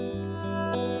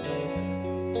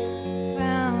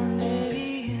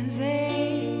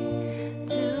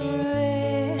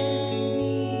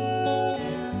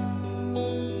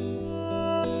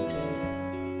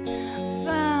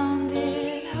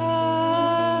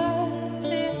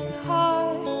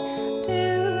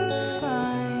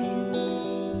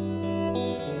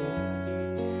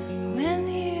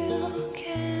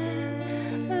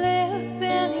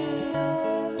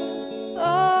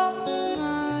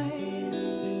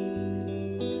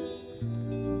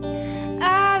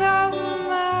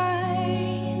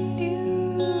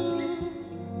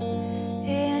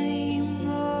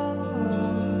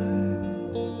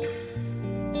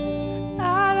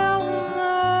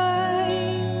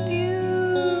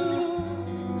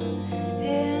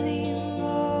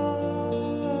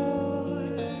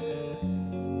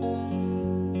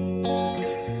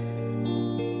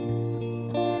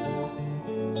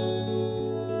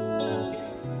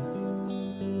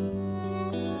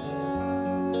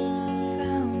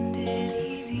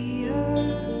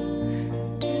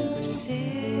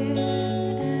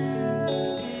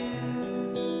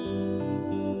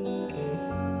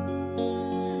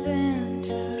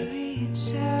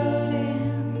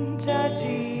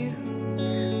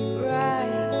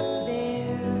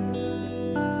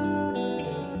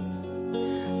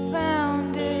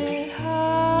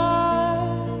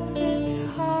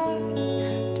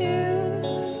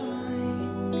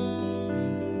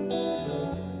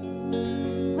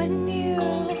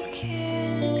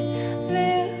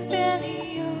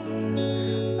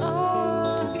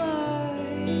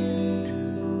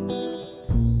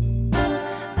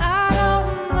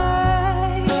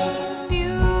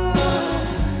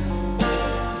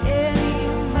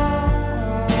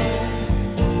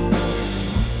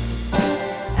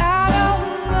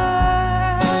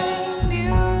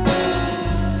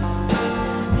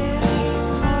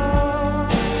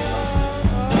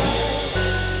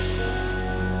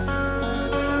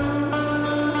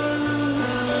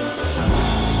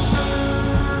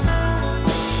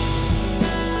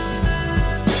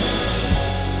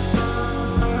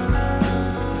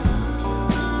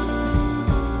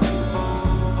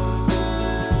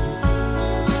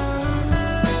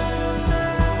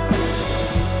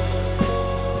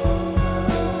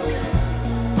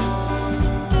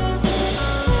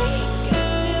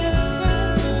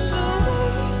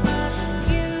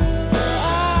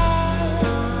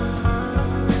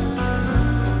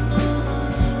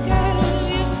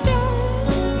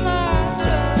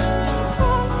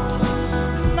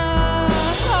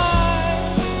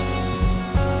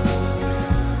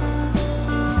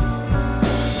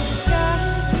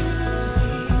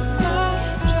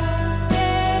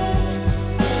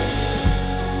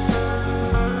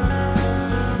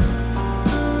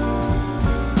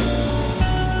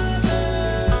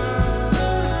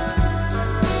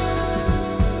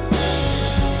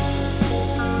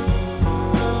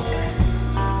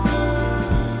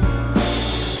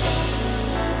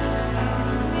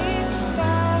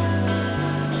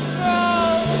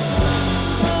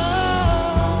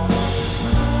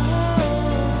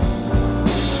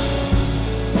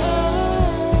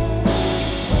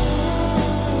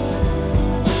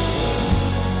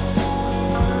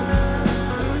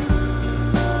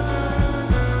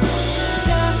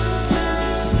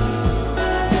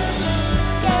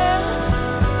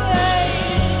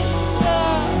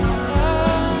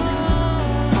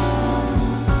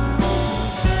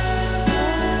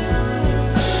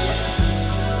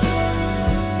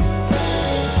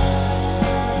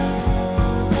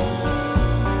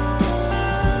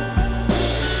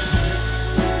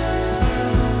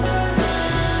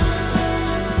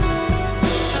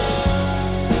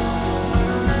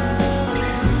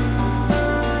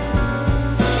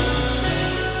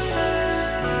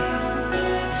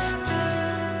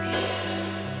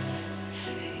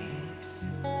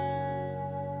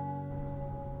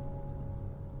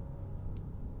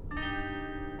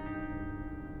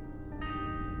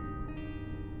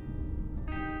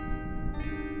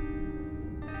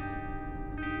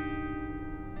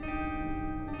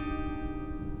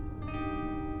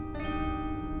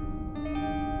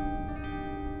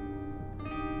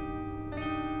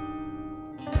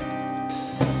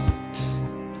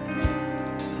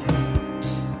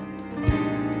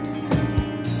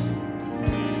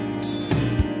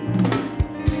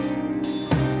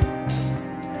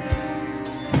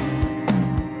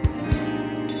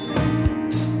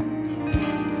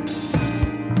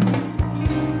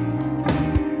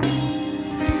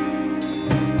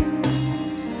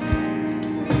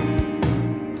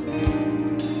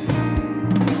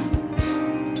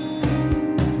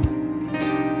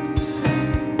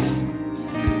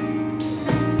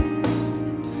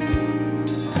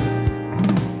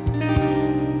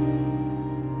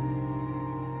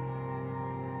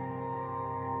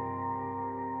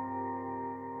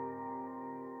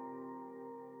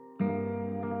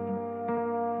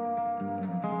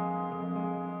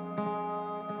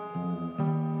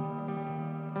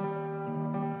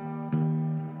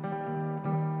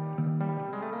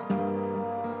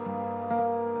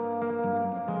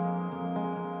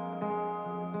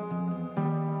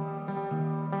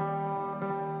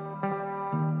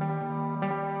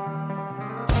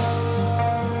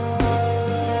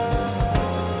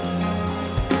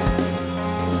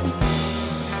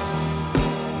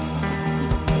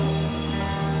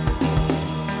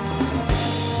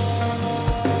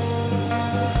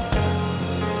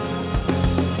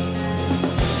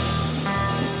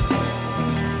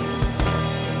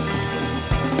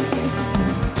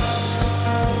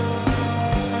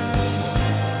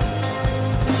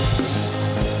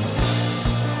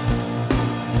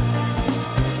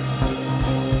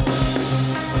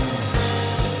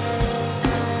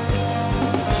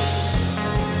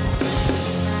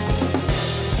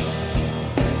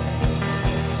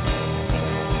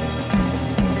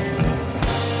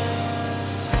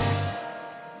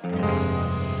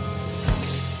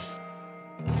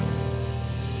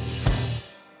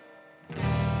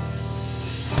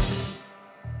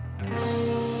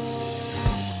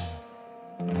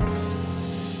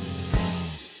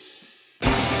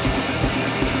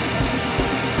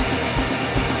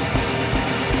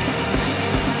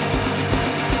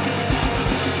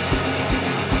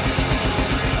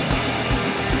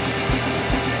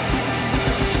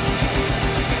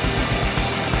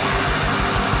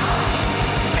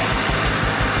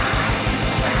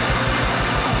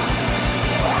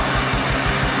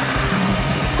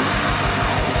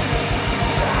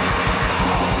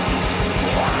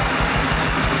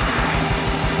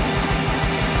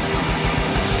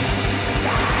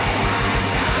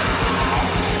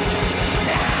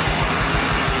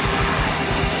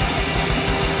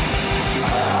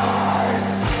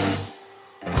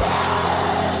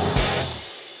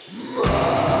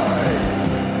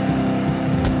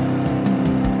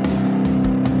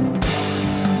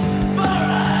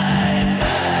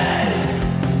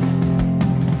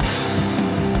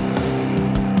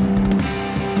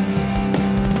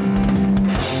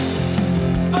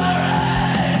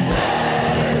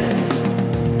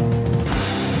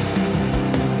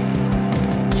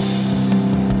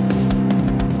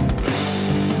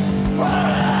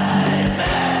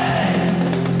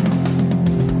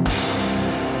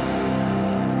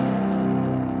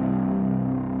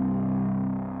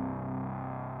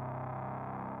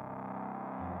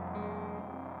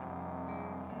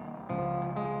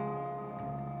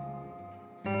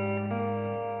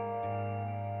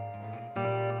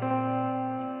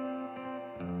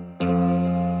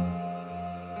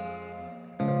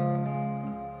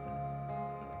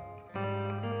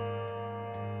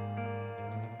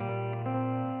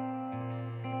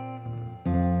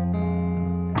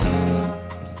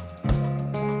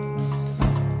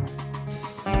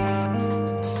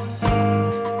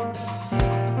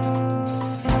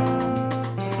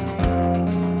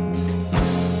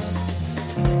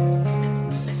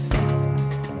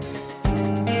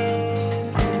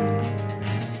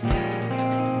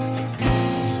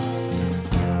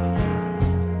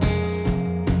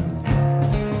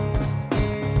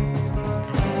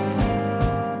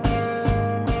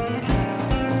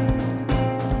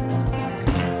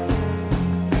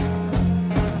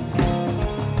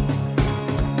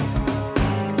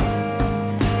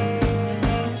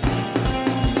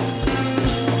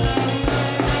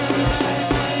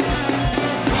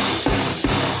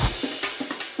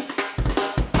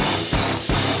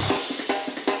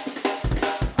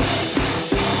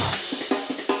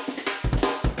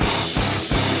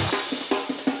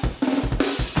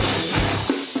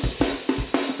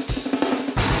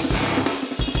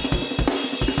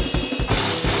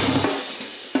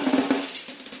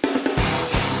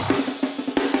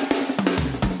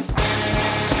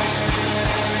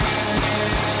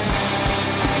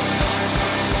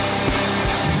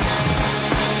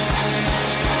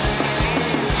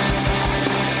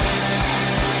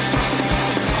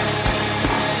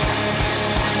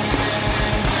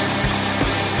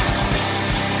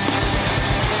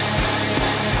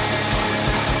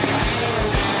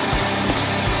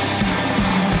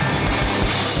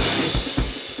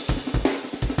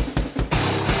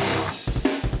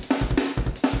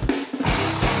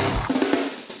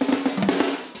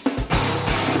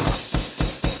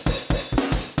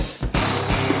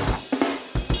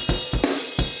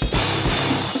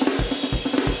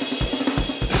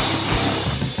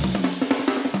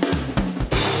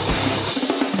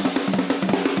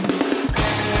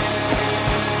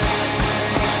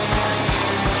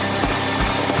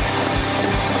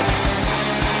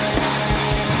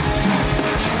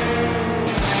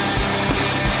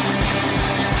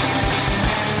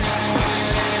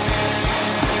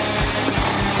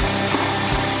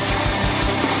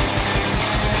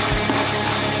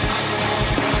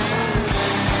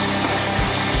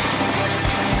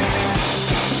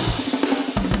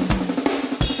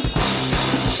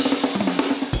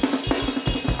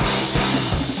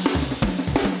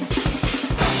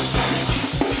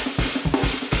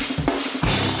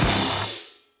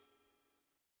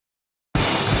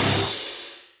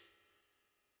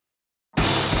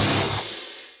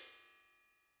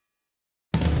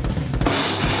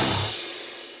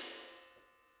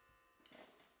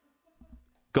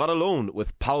 Got Alone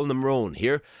with Paul Namrone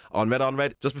here on Red on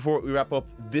Red. Just before we wrap up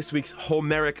this week's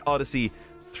Homeric Odyssey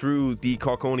through the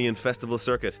Corkonian Festival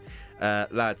Circuit.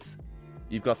 Lads,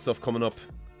 you've got stuff coming up.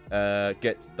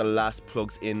 Get the last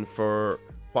plugs in for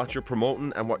what you're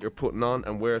promoting and what you're putting on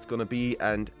and where it's going to be,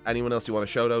 and anyone else you want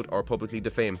to shout out or publicly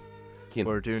defame. Cian.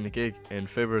 We're doing a gig in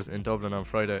Fibbers in Dublin on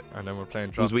Friday, and then we're playing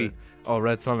Drop Who's we? Dead. Oh,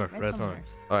 Red Sunner. All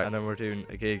right. And then we're doing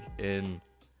a gig in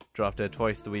Drop Dead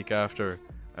twice the week after.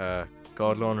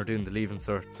 God Alone are doing the Leaving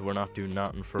Cert, so we're not doing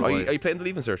nothing for a while. Are you playing the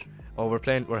Leaving Cert? Oh, we're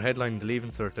headlining the Leaving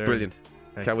Cert there. Brilliant.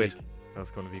 Next Can't wait. week.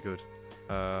 That's going to be good.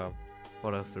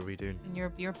 What else are we doing? And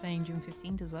you're playing June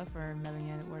 15th as well for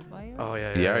Melanie Worldwide. Oh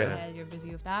yeah. You're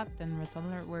busy with that. Then Red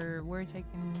Sunler, we're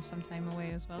taking some time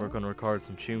away as well. We're going to record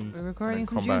some tunes. We're recording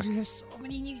some tunes. We have so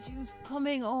many new tunes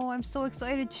coming. Oh, I'm so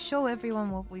excited to show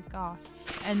everyone what we've got.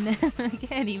 And then I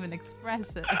can't even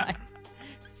express it. Like,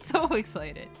 so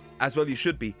excited. As well, you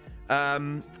should be.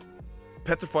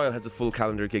 Petrophile has a full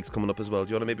calendar of gigs coming up as well. Do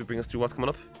you want to maybe bring us through what's coming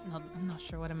up? I'm not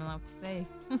sure what I'm allowed to say.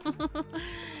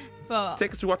 But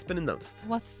take us through what's been announced.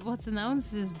 What's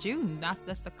announced is June.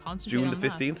 That's the concentrate June on the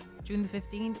 15th. That. June the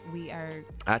 15th. We are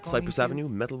at Cypress Avenue,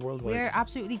 Metal Worldwide. We're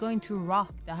absolutely going to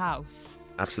rock the house.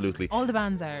 Absolutely. All the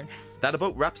bands are. That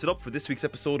about wraps it up for this week's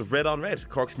episode of Red on Red,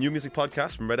 Cork's new music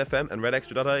podcast from Red FM and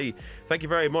RedExtra.ie. Thank you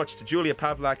very much to Julia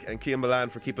Pavlak and Cian Milan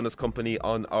for keeping us company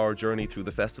on our journey through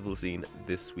the festival scene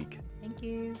this week. Thank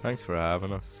you. Thanks for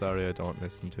having us. Sorry I don't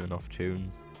listen to enough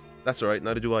tunes. That's alright,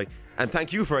 neither do I. And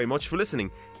thank you very much for listening.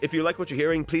 If you like what you're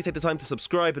hearing, please take the time to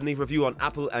subscribe and leave a review on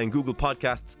Apple and Google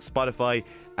Podcasts, Spotify,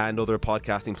 and other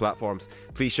podcasting platforms.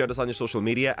 Please share this on your social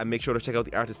media and make sure to check out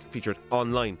the artists featured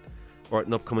online or at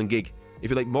an upcoming gig. If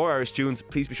you like more Irish tunes,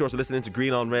 please be sure to listen in to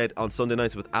Green on Red on Sunday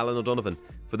nights with Alan O'Donovan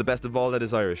for the best of all that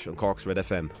is Irish on Cork's Red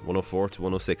FM 104 to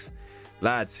 106.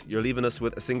 Lads, you're leaving us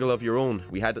with a single of your own.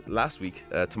 We had it last week.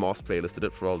 Tomas playlisted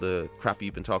it for all the crap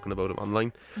you've been talking about it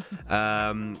online.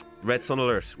 Red Sun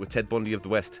Alert with Ted Bundy of the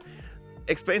West.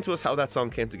 Explain to us how that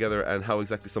song came together and how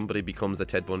exactly somebody becomes a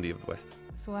Ted Bundy of the West.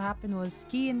 So what happened was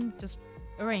Cian just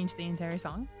arranged the entire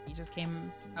song. He just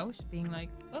came out being like,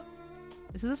 oh,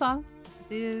 this is a song. This is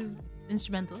the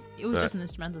instrumental. It was just an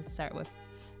instrumental to start with.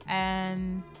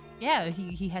 And yeah,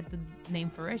 he had the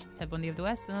name for it, Ted Bundy of the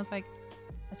West. And I was like,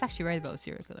 that's actually right about a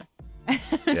serial killer.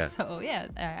 Yeah. So yeah,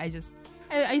 I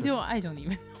don't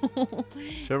even know. Did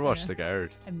you ever watch The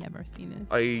Guard? I've never seen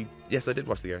it. Yes, I did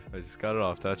watch The Guard. I just got it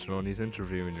off that, you know, and he's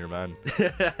interviewing your man,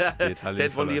 the Italian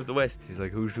Ted Bundy fella. of the West. He's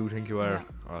like, who do you think you are? Yeah.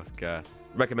 Oh, it's gas.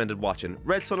 Recommended watching.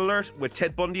 Red Sun Alert with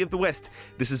Ted Bundy of the West.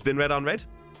 This has been Red on Red,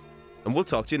 and we'll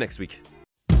talk to you next week.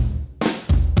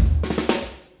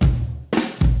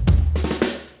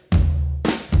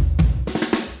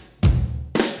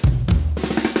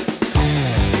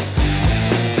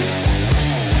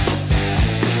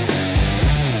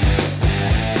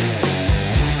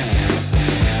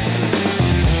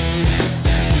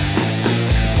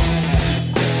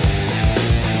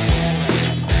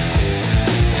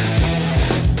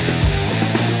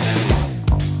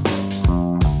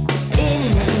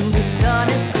 In the sun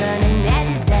is turning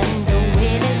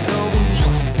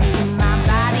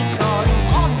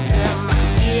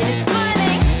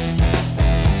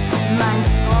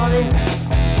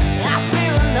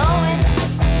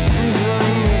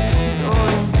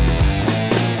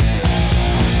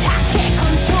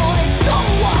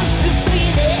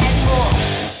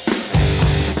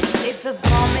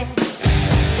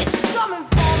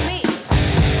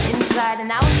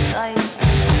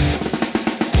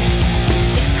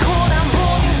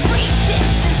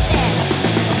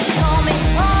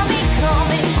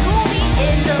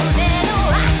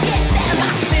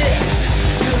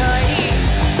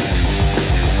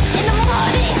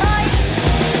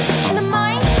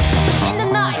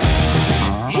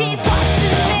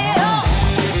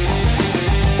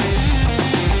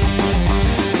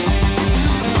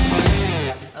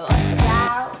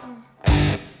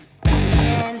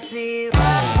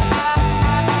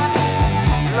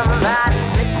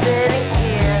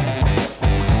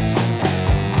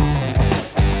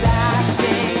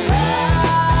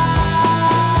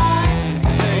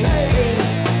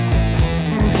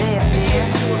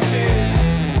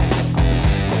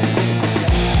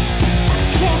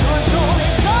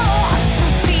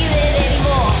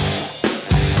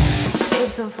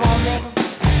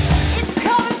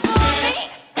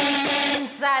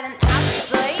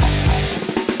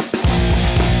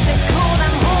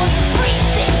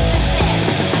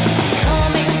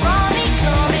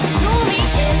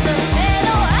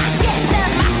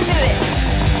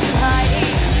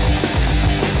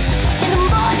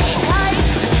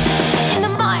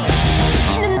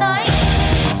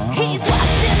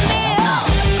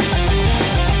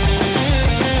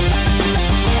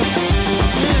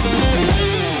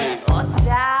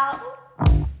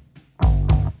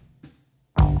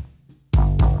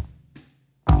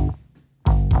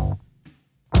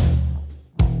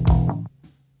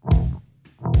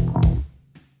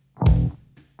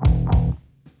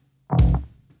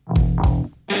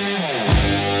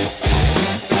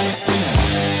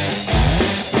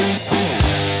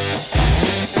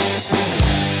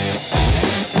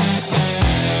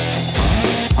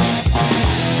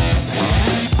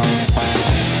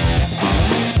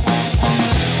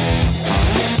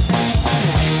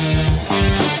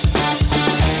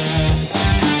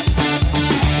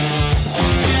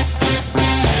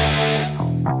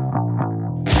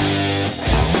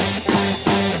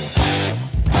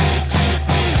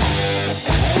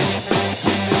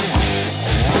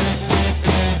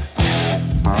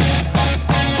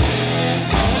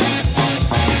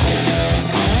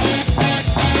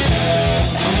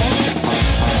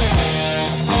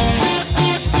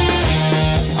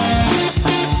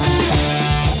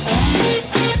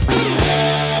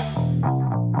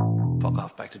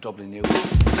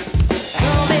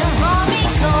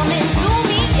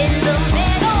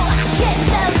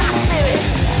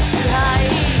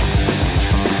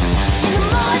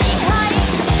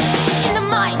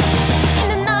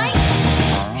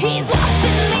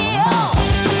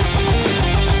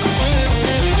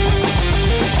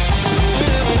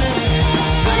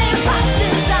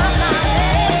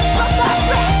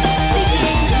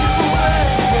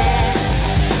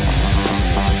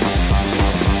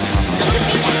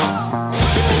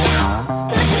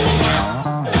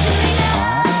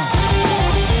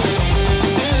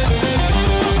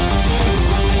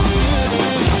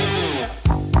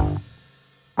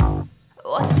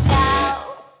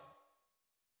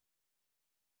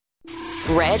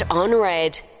Red on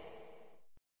Red.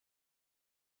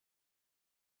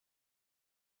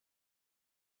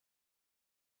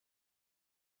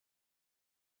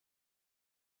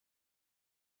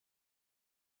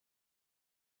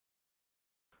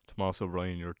 Tommaso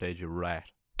O'Brien, you're dead, you rat.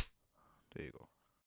 There you go.